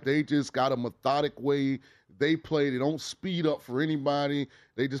 because like they just got a methodic way they play. They don't speed up for anybody.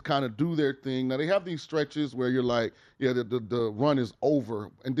 They just kind of do their thing. Now they have these stretches where you're like, yeah, the run is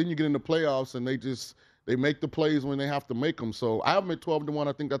over, and then you get in the playoffs and they make the plays when they have to make them. So I have them at 12-1.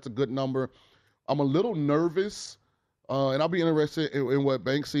 I think that's a good number. I'm a little nervous, and I'll be interested in what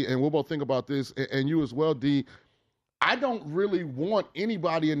Banksy and we'll both think about this, and you as well, D. I don't really want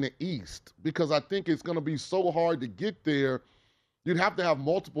anybody in the East because I think it's going to be so hard to get there. You'd have to have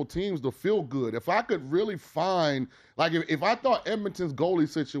multiple teams to feel good. If I could really find, like if I thought Edmonton's goalie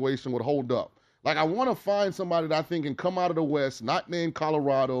situation would hold up, like I want to find somebody that I think can come out of the West, not named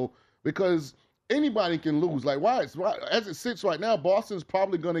Colorado, because anybody can lose. Like as it sits right now, Boston's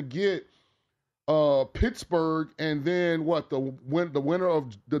probably going to get Pittsburgh, and then the winner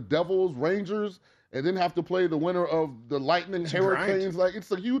of the Devils, Rangers, and then have to play the winner of the Lightning, Hurricanes. Like,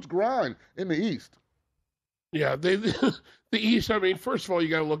 it's a huge grind in the East. Yeah, the East, I mean, first of all, you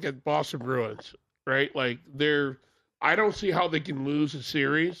got to look at Boston Bruins, right? Like, I don't see how they can lose a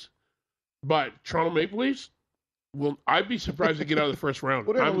series, but Toronto Maple Leafs, I'd be surprised to get out of the first round.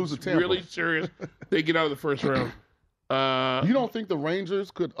 Well, I'm lose to Tampa. Really serious. They get out of the first round. You don't think the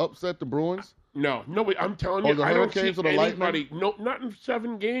Rangers could upset the Bruins? No, I'm telling you, I don't see anybody. No, not in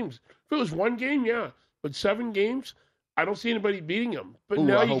 7 games. If it was 1 game, yeah, but 7 games, I don't see anybody beating them. But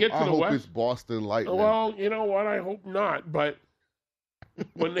now you get to the West. I hope it's Boston Lightning. Well, you know what? I hope not. But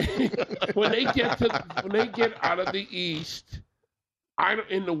when they get out of the East,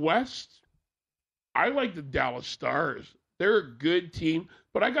 in the West, I like the Dallas Stars. They're a good team,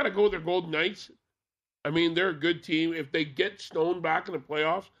 but I got to go with their Golden Knights. I mean, they're a good team. If they get Stone back in the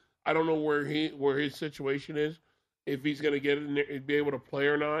playoffs, I don't know where his situation is, if he's going to get in there and be able to play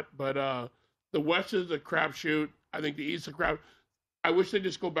or not. But the West is a crapshoot. I think the East is a crap. I wish they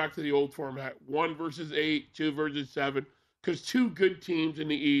just go back to the old format: 1 versus 8, 2 versus 7, because 2 good teams in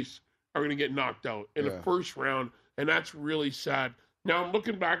the East are going to get knocked out in the first round, and that's really sad. Now I'm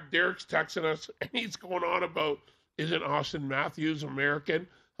looking back. Derek's texting us, and he's going on about, isn't Austin Matthews American?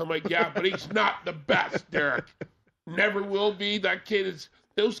 I'm like, yeah, but he's not the best, Derek. Never will be. That kid is.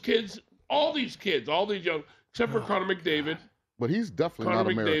 Those kids, all these young, except for Connor McDavid. But he's definitely not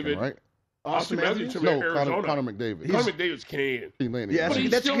American, right? Austin Matthews from Arizona. Connor McDavid. Connor McDavid's Canadian. Yeah,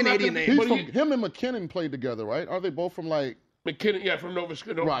 that's a Canadian name. Him and McKinnon played together, right? Are they both from like... McKinnon, yeah, from Nova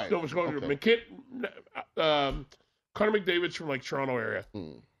Scotia. Right. Okay. Connor McDavid's from like Toronto area.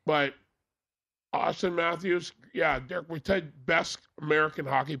 But Austin Matthews, yeah, Derek, we said best American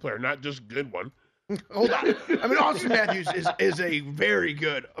hockey player, not just good one. Hold on. I mean, Austin Matthews is a very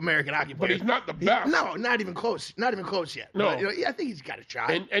good American hockey player. But he's not the best. No, not even close. Not even close yet. No. But, I think he's got a shot.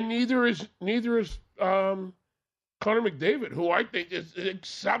 And neither is Connor McDavid, who I think is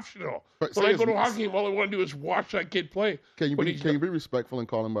exceptional. When I go to a hockey game, all I want to do is watch that kid play. Can you be respectful and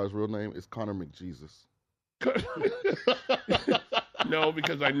call him by his real name? It's Connor McJesus. No,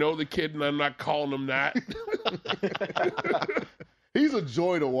 because I know the kid and I'm not calling him that. He's a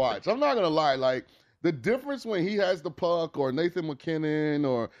joy to watch. I'm not going to lie. Like, the difference when he has the puck or Nathan McKinnon,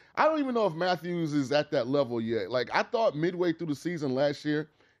 or I don't even know if Matthews is at that level yet. Like, I thought midway through the season last year,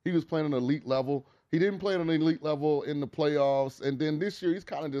 he was playing an elite level. He didn't play on an elite level in the playoffs. And then this year, he's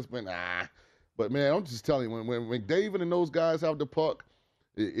kind of just been, But, man, I'm just telling you, when McDavid and those guys have the puck,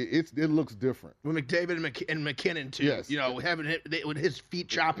 it looks different. With McDavid and McKinnon too. Yes. Having with his feet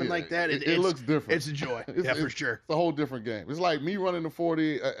chopping like that, it looks different. It's a joy. For sure. It's a whole different game. It's like me running the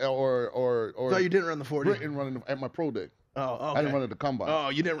 40 or. No, you didn't run the 40. Britton running at my pro day. Oh, okay. I didn't run at the combine. Oh,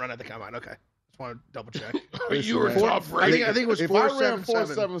 you didn't run at the combine. Okay. Just want to double check. You were tough, right? I think it was 4.77. If I ran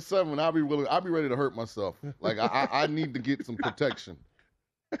 4.77, I'll be ready to hurt myself. Like I need to get some protection.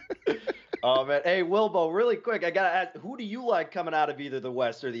 Oh, man. Hey, Wilbo, really quick, I got to ask, who do you like coming out of either the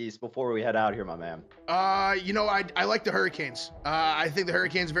West or the East before we head out here, my man? I like the Hurricanes. I think the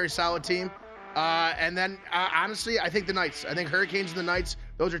Hurricanes are a very solid team. And then, honestly, I think the Knights. I think Hurricanes and the Knights,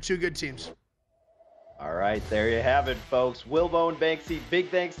 those are two good teams. All right, there you have it, folks. Wilbo and Banksy, big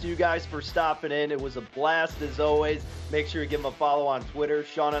thanks to you guys for stopping in. It was a blast as always. Make sure you give them a follow on Twitter.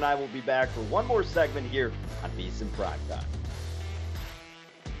 Sean and I will be back for one more segment here on VSiN Primetime.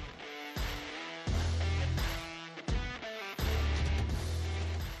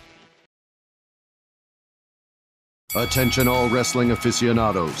 Attention all wrestling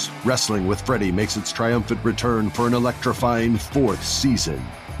aficionados. Wrestling with Freddie makes its triumphant return for an electrifying 4th season.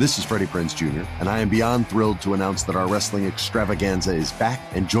 This is Freddie Prinze Jr., and I am beyond thrilled to announce that our wrestling extravaganza is back,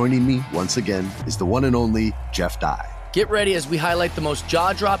 and joining me once again is the one and only Jeff Dye. Get ready as we highlight the most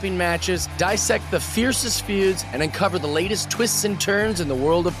jaw-dropping matches, dissect the fiercest feuds, and uncover the latest twists and turns in the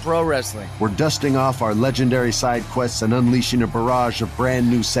world of pro wrestling. We're dusting off our legendary side quests and unleashing a barrage of brand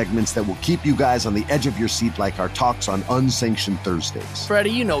new segments that will keep you guys on the edge of your seat like our talks on Unsanctioned Thursdays.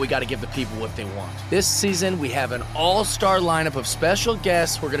 Freddie, you know we got to give the people what they want. This season, we have an all-star lineup of special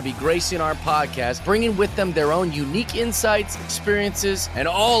guests who are going to be gracing our podcast, bringing with them their own unique insights, experiences, and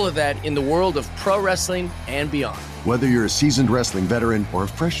all of that in the world of pro wrestling and beyond. Whether you're a seasoned wrestling veteran or a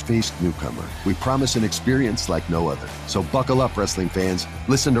fresh-faced newcomer, we promise an experience like no other. So buckle up, wrestling fans.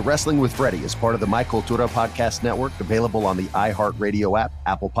 Listen to Wrestling with Freddie as part of the My Cultura Podcast Network, available on the iHeartRadio app,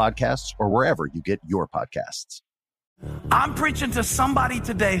 Apple Podcasts, or wherever you get your podcasts. I'm preaching to somebody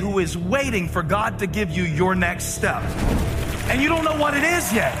today who is waiting for God to give you your next step. And you don't know what it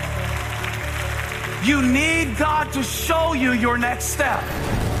is yet. You need God to show you your next step.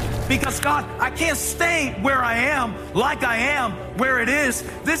 Because, God, I can't stay where I am, like I am, where it is.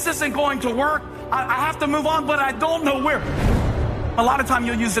 This isn't going to work. I have to move on, but I don't know where. A lot of time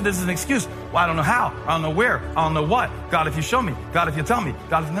you'll use it as an excuse. Well, I don't know how. I don't know where. I don't know what. God, if you show me. God, if you tell me.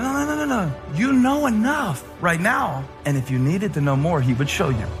 God, if... No. You know enough right now. And if you needed to know more, he would show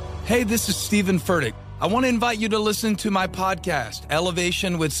you. Hey, this is Stephen Furtick. I want to invite you to listen to my podcast,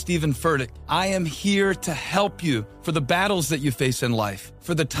 Elevation with Stephen Furtick. I am here to help you for the battles that you face in life,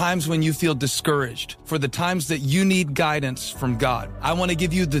 for the times when you feel discouraged, for the times that you need guidance from God. I want to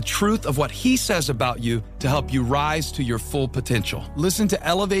give you the truth of what he says about you to help you rise to your full potential. Listen to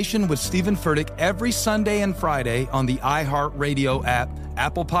Elevation with Stephen Furtick every Sunday and Friday on the iHeartRadio app,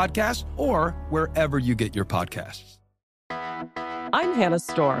 Apple Podcasts, or wherever you get your podcasts. I'm Hannah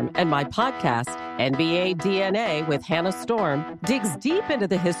Storm, and my podcast, NBA DNA with Hannah Storm, digs deep into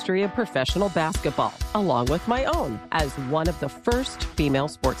the history of professional basketball, along with my own, as one of the first female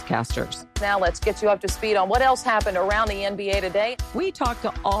sportscasters. Now let's get you up to speed on what else happened around the NBA today. We talk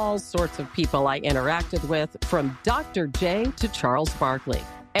to all sorts of people I interacted with, from Dr. J to Charles Barkley,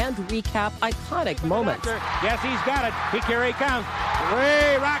 and recap iconic moments. Yes, he's got it. Here he comes.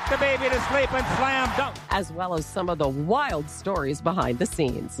 Way rock the baby to sleep and slam dunk. As well as some of the wild stories behind the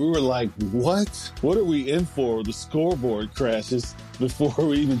scenes. We were like, what? What are we in for? The scoreboard crashes before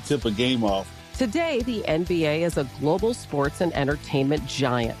we even tip a game off. Today, the NBA is a global sports and entertainment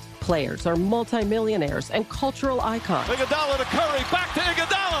giant. Players are multimillionaires and cultural icons. Iguodala to Curry, back to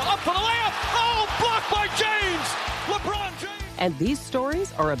Iguodala, up for the layup. Oh, blocked by James. LeBron James. And these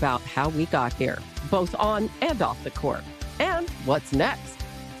stories are about how we got here, both on and off the court. And what's next?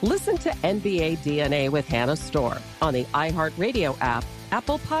 Listen to NBA DNA with Hannah Storm on the iHeartRadio app,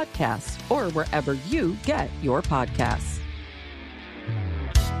 Apple Podcasts, or wherever you get your podcasts.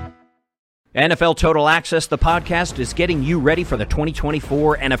 NFL Total Access, the podcast, is getting you ready for the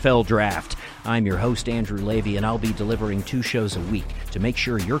 2024 NFL Draft. I'm your host, Andrew Levy, and I'll be delivering 2 shows a week to make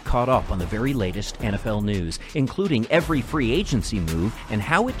sure you're caught up on the very latest NFL news, including every free agency move and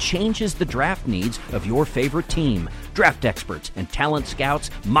how it changes the draft needs of your favorite team. Draft experts and talent scouts,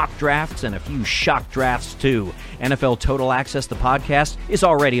 mock drafts, and a few shock drafts, too. NFL Total Access, the podcast, is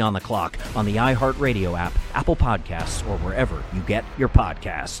already on the clock on the iHeartRadio app, Apple Podcasts, or wherever you get your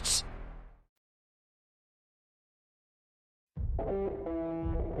podcasts.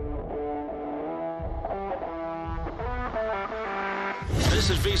 This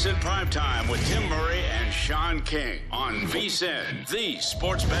is VSiN Primetime with Tim Murray and Sean King on VSiN, the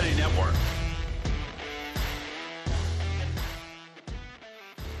sports betting network.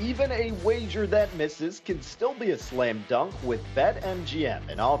 Even a wager that misses can still be a slam dunk with BetMGM,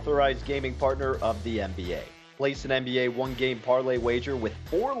 an authorized gaming partner of the NBA. Place an NBA one-game parlay wager with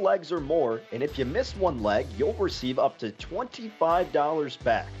 4 legs or more, and if you miss one leg, you'll receive up to $25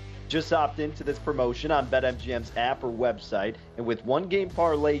 back. Just opt into this promotion on BetMGM's app or website, and with one-game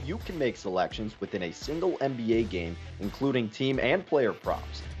parlay, you can make selections within a single NBA game, including team and player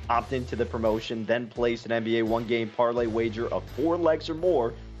props. Opt into the promotion, then place an NBA one-game parlay wager of 4 legs or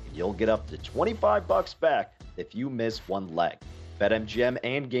more, and you'll get up to $25 back if you miss one leg. BetMGM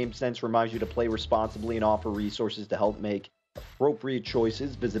and GameSense remind you to play responsibly and offer resources to help make appropriate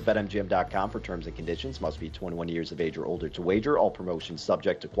choices. Visit BetMGM.com for terms and conditions. Must be 21 years of age or older to wager. All promotions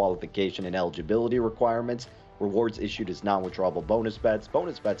subject to qualification and eligibility requirements. Rewards issued as non-withdrawable bonus bets.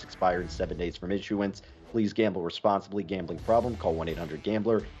 Bonus bets expire in 7 days from issuance. Please gamble responsibly. Gambling problem? Call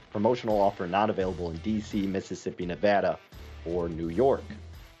 1-800-GAMBLER. Promotional offer not available in D.C., Mississippi, Nevada, or New York.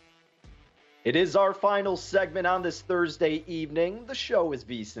 It is our final segment on this Thursday evening. The show is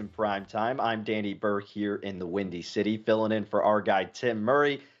VSiN Primetime. I'm Danny Burke here in the Windy City, filling in for our guy Tim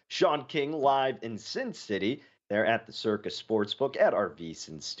Murray. Sean King live in Sin City. They're at the Circus Sportsbook at our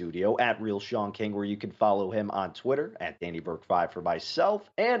VSiN studio, at Real Sean King, where you can follow him on Twitter, at Danny Burke 5 for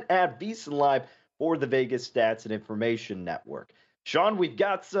myself, and at VSiN Live for the Vegas Stats and Information Network. Sean, we've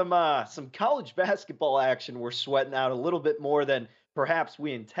got some college basketball action we're sweating out a little bit more than perhaps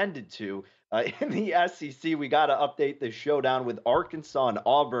we intended to. In the SEC, we got to update the showdown with Arkansas and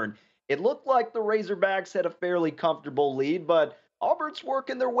Auburn. It looked like the Razorbacks had a fairly comfortable lead, but Auburn's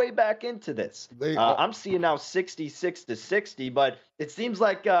working their way back into this. I'm seeing now 66-60, but it seems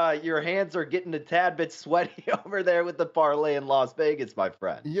like your hands are getting a tad bit sweaty over there with the parlay in Las Vegas, my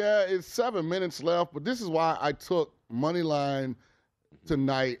friend. Yeah, it's 7 minutes left, but this is why I took money line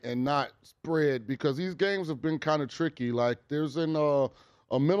tonight and not spread, because these games have been kind of tricky. Like, there's a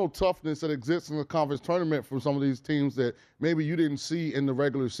mental toughness that exists in the conference tournament for some of these teams that maybe you didn't see in the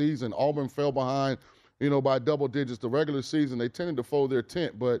regular season. Auburn fell behind, by double digits. The regular season, they tended to fold their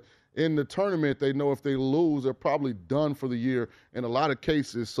tent, but in the tournament, they know if they lose, they're probably done for the year in a lot of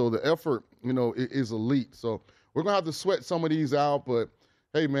cases. So the effort, is elite. So we're going to have to sweat some of these out, but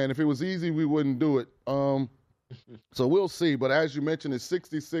hey, man, if it was easy, we wouldn't do it. So we'll see. But as you mentioned, it's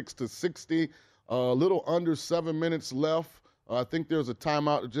 66-60, a little under 7 minutes left. I think there's a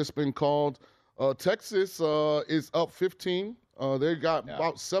timeout that's just been called. Texas is up 15. They got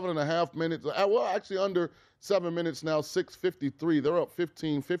about 7.5 minutes. Well, actually under 7 minutes now, 6:53. They're up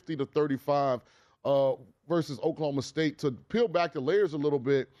 15, 50-35 versus Oklahoma State. To peel back the layers a little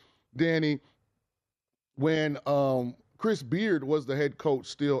bit, Danny, when Chris Beard was the head coach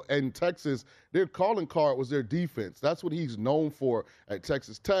still in Texas, their calling card was their defense. That's what he's known for at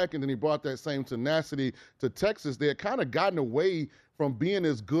Texas Tech, and then he brought that same tenacity to Texas. They had kind of gotten away from being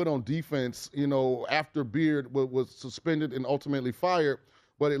as good on defense, after Beard was suspended and ultimately fired.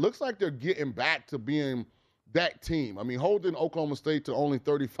 But it looks like they're getting back to being that team. I mean, holding Oklahoma State to only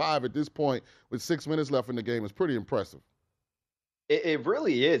 35 at this point with 6 minutes left in the game is pretty impressive. It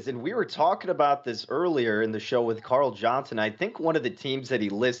really is. And we were talking about this earlier in the show with Carl Johnson. I think one of the teams that he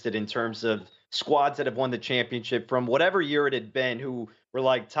listed in terms of squads that have won the championship from whatever year it had been, who were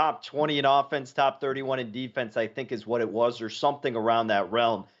like top 20 in offense, top 31 in defense, I think is what it was, or something around that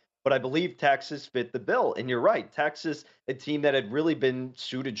realm. But I believe Texas fit the bill. And you're right. Texas, a team that had really been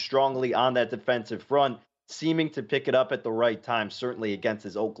suited strongly on that defensive front, seeming to pick it up at the right time, certainly against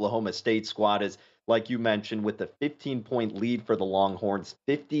his Oklahoma State squad, is like you mentioned, with the 15-point lead for the Longhorns,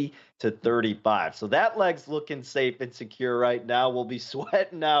 50-35. So that leg's looking safe and secure right now. We'll be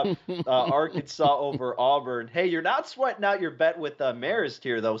sweating out Arkansas over Auburn. Hey, you're not sweating out your bet with Marist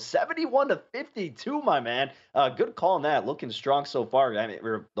here, though. 71-52, my man. Good call on that. Looking strong so far. I mean,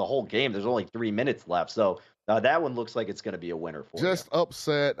 the whole game, there's only 3 minutes left. So that one looks like it's going to be a winner for you. Just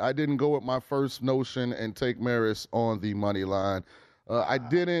upset. I didn't go with my first notion and take Marist on the money line. I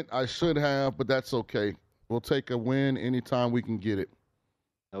didn't. I should have, but that's okay. We'll take a win anytime we can get it.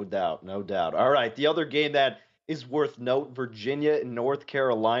 No doubt, no doubt. All right, the other game that is worth note, Virginia and North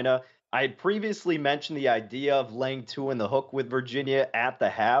Carolina. I had previously mentioned the idea of laying 2 in the hook with Virginia at the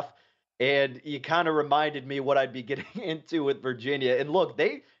half, and you kind of reminded me what I'd be getting into with Virginia. And look,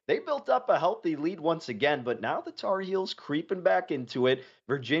 they built up a healthy lead once again, but now the Tar Heels creeping back into it.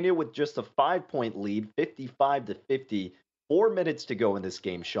 Virginia with just a 5-point lead, 55-50. 4 minutes to go in this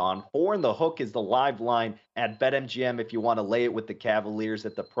game, Sean. 4 in the hook is the live line at BetMGM if you want to lay it with the Cavaliers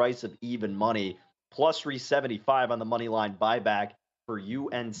at the price of even money, plus 375 on the money line buyback for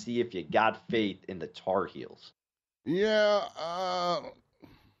UNC if you got faith in the Tar Heels. Yeah,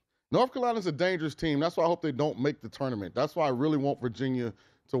 North Carolina's a dangerous team. That's why I hope they don't make the tournament. That's why I really want Virginia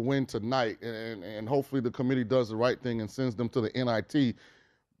to win tonight, and hopefully the committee does the right thing and sends them to the NIT,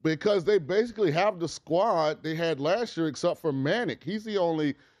 because they basically have the squad they had last year except for Manick. He's the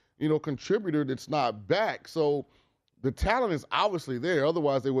only, contributor that's not back. So the talent is obviously there.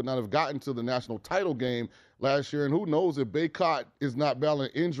 Otherwise, they would not have gotten to the national title game last year. And who knows if Baycott is not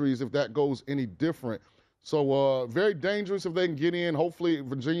battling injuries, if that goes any different. So very dangerous if they can get in. Hopefully,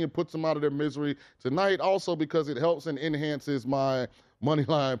 Virginia puts them out of their misery tonight, also because it helps and enhances my money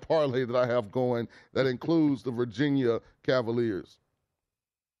line parlay that I have going that includes the Virginia Cavaliers.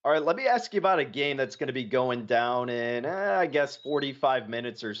 All right, let me ask you about a game that's going to be going down in, I guess, 45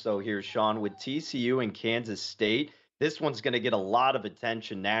 minutes or so here, Sean, with TCU and Kansas State. This one's going to get a lot of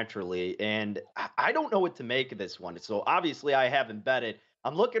attention naturally, and I don't know what to make of this one. So obviously I haven't bet it.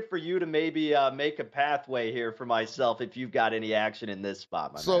 I'm looking for you to maybe make a pathway here for myself if you've got any action in this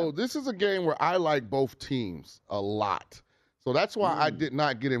spot, my man. This is a game where I like both teams a lot. So that's why I did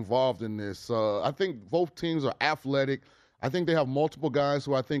not get involved in this. I think both teams are athletic. I think they have multiple guys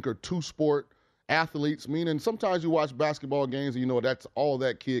who I think are two-sport athletes, meaning sometimes you watch basketball games and that's all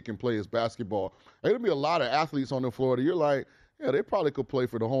that kid can play is basketball. There'll be a lot of athletes on the floor that you're like, yeah, they probably could play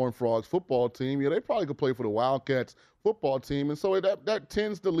for the Horned Frogs football team. Yeah, they probably could play for the Wildcats football team. And so that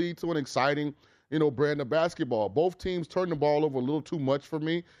tends to lead to an exciting, brand of basketball. Both teams turn the ball over a little too much for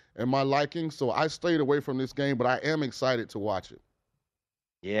me and my liking, so I stayed away from this game, but I am excited to watch it.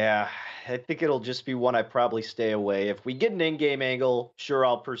 Yeah, I think it'll just be one I probably stay away. If we get an in-game angle, sure,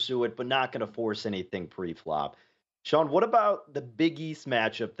 I'll pursue it, but not going to force anything pre-flop. Sean, what about the Big East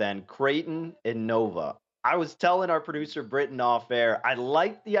matchup then, Creighton and Nova? I was telling our producer Britton off air, I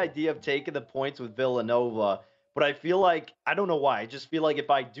like the idea of taking the points with Villanova, but I feel like, I don't know why, I just feel like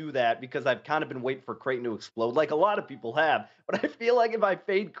if I do that, because I've kind of been waiting for Creighton to explode, like a lot of people have, but I feel like if I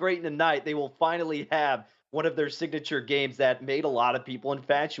fade Creighton tonight, they will finally have one of their signature games that made a lot of people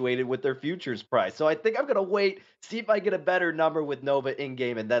infatuated with their futures price. So I think I'm going to wait, see if I get a better number with Nova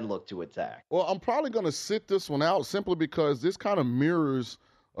in-game, and then look to attack. Well, I'm probably going to sit this one out simply because this kind of mirrors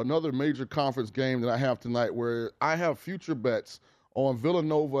another major conference game that I have tonight where I have future bets on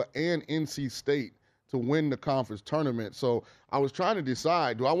Villanova and NC State to win the conference tournament. So I was trying to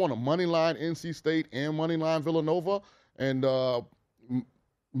decide, do I want a money line NC State and money line Villanova and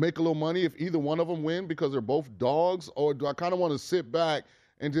make a little money if either one of them win because they're both dogs, or do I kind of want to sit back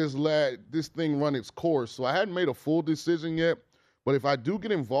and just let this thing run its course? So I hadn't made a full decision yet, but if I do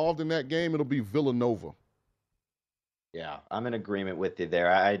get involved in that game, it'll be Villanova. Yeah, I'm in agreement with you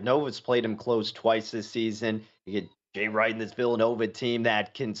there. I know Nova's played him close twice this season. You get Jay Wright in this Villanova team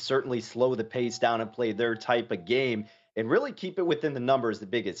that can certainly slow the pace down and play their type of game and really keep it within the numbers, the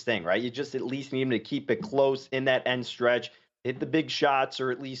biggest thing, right? You just at least need him to keep it close in that end stretch. Hit the big shots,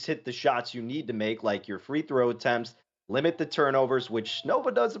 or at least hit the shots you need to make, like your free throw attempts, limit the turnovers, which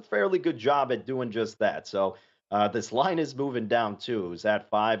Nova does a fairly good job at doing just that. So this line is moving down too. It was at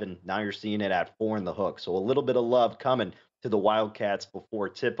 5, and now you're seeing it at 4 in the hook. So a little bit of love coming to the Wildcats before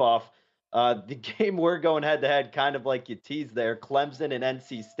tip-off. The game we're going head-to-head, kind of like you teased there, Clemson and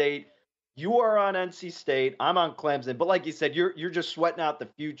NC State. You are on NC State. I'm on Clemson. But like you said, you're just sweating out the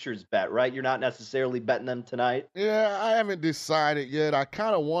futures bet, right? You're not necessarily betting them tonight. Yeah, I haven't decided yet. I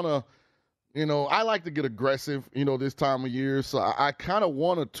kind of want to, I like to get aggressive, this time of year. So I kind of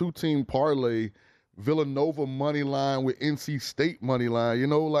want a two-team parlay, Villanova money line with NC State money line,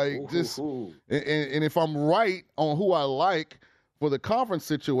 And if I'm right on who I like for the conference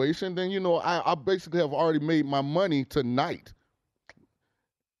situation, then, I basically have already made my money tonight.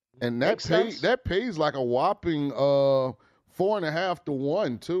 And that pays like a whopping 4.5 to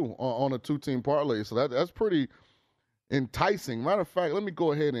 1 too on a two-team parlay. So that's pretty enticing. Matter of fact, let me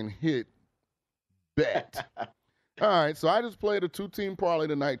go ahead and hit bet. All right, so I just played a two-team parlay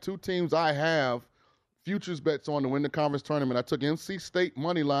tonight. Two teams I have futures bets on to win the conference tournament. I took NC State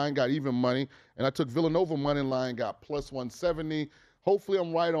money line, got even money, and I took Villanova money line, got plus 170. Hopefully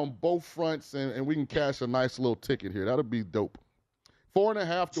I'm right on both fronts, and we can cash a nice little ticket here. That'll be dope.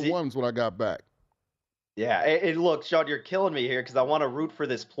 4.5 to 1 is what I got back. Yeah, and look, Sean, you're killing me here because I want to root for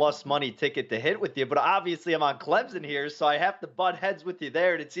this plus money ticket to hit with you, but obviously I'm on Clemson here, so I have to butt heads with you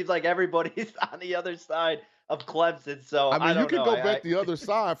there, and it seems like everybody's on the other side of Clemson. So I you can go bet the other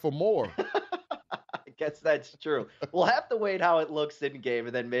side for more. I guess that's true. We'll have to wait how it looks in game,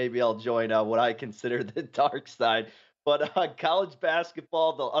 and then maybe I'll join what I consider the dark side. But college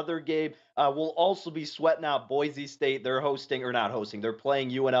basketball, the other game, will also be sweating out Boise State. They're they're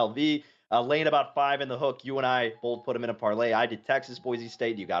playing UNLV, laying about 5 in the hook. You and I both put them in a parlay. I did Texas, Boise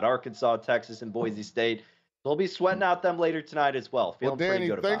State. You got Arkansas, Texas, and Boise State. We'll be sweating out them later tonight as well. Feeling Danny, pretty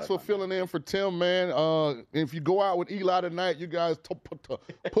good thanks about for filling in for Tim, man. If you go out with Eli tonight, you guys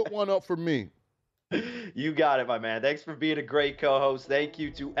put one up for me. You got it, my man. Thanks for being a great co-host. Thank you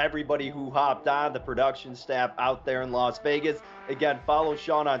to everybody who hopped on, the production staff out there in Las Vegas. Again, follow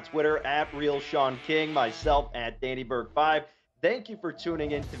Sean on Twitter at RealSeanKing, myself at DannyBurke5. Thank you for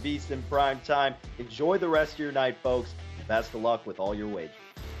tuning in to VSiN Primetime. Enjoy the rest of your night, folks. Best of luck with all your wagers.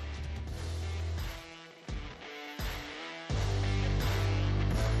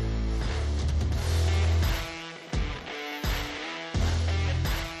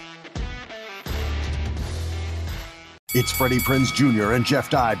 It's Freddie Prinze Jr. and Jeff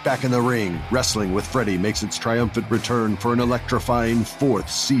Dye back in the ring. Wrestling with Freddie makes its triumphant return for an electrifying 4th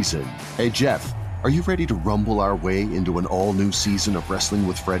season. Hey, Jeff, are you ready to rumble our way into an all-new season of Wrestling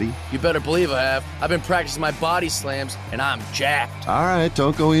with Freddie? You better believe I have. I've been practicing my body slams, and I'm jacked. All right,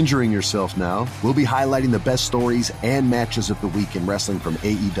 don't go injuring yourself now. We'll be highlighting the best stories and matches of the week in wrestling from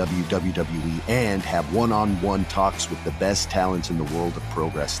AEW, WWE, and have one-on-one talks with the best talents in the world of pro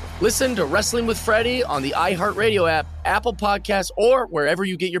wrestling. Listen to Wrestling with Freddie on the iHeartRadio app, Apple Podcasts, or wherever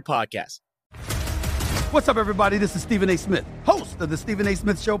you get your podcasts. What's up, everybody? This is Stephen A. Smith, host of the Stephen A.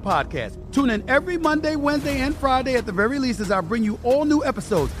 Smith Show podcast. Tune in every Monday, Wednesday, and Friday at the very least as I bring you all new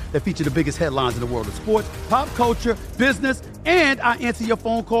episodes that feature the biggest headlines in the world of sports, pop culture, business, and I answer your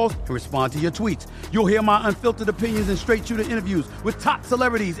phone calls and respond to your tweets. You'll hear my unfiltered opinions and straight-shooter interviews with top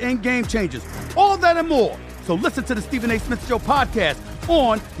celebrities and game changers. All that and more. So listen to the Stephen A. Smith Show podcast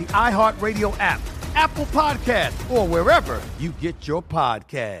on the iHeartRadio app, Apple Podcasts, or wherever you get your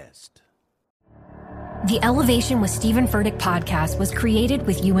podcast. The Elevation with Stephen Furtick podcast was created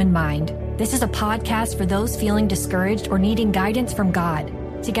with you in mind. This is a podcast for those feeling discouraged or needing guidance from God.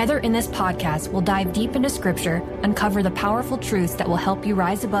 Together in this podcast, we'll dive deep into Scripture, uncover the powerful truths that will help you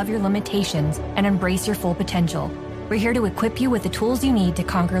rise above your limitations and embrace your full potential. We're here to equip you with the tools you need to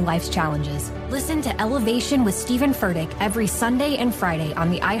conquer life's challenges. Listen to Elevation with Stephen Furtick every Sunday and Friday on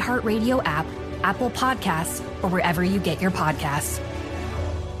the iHeartRadio app, Apple Podcasts, or wherever you get your podcasts.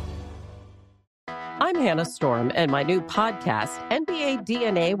 I'm Hannah Storm, and my new podcast, NBA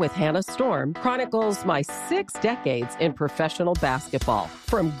DNA with Hannah Storm, chronicles my 6 decades in professional basketball.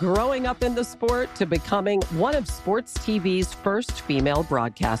 From growing up in the sport to becoming one of sports TV's first female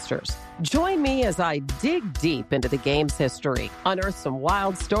broadcasters. Join me as I dig deep into the game's history, unearth some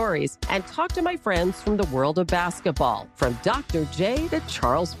wild stories, and talk to my friends from the world of basketball, from Dr. J to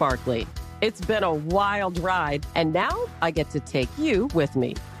Charles Barkley. It's been a wild ride, and now I get to take you with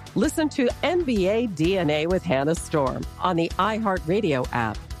me. Listen to NBA DNA with Hannah Storm on the iHeartRadio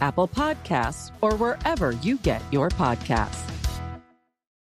app, Apple Podcasts, or wherever you get your podcasts.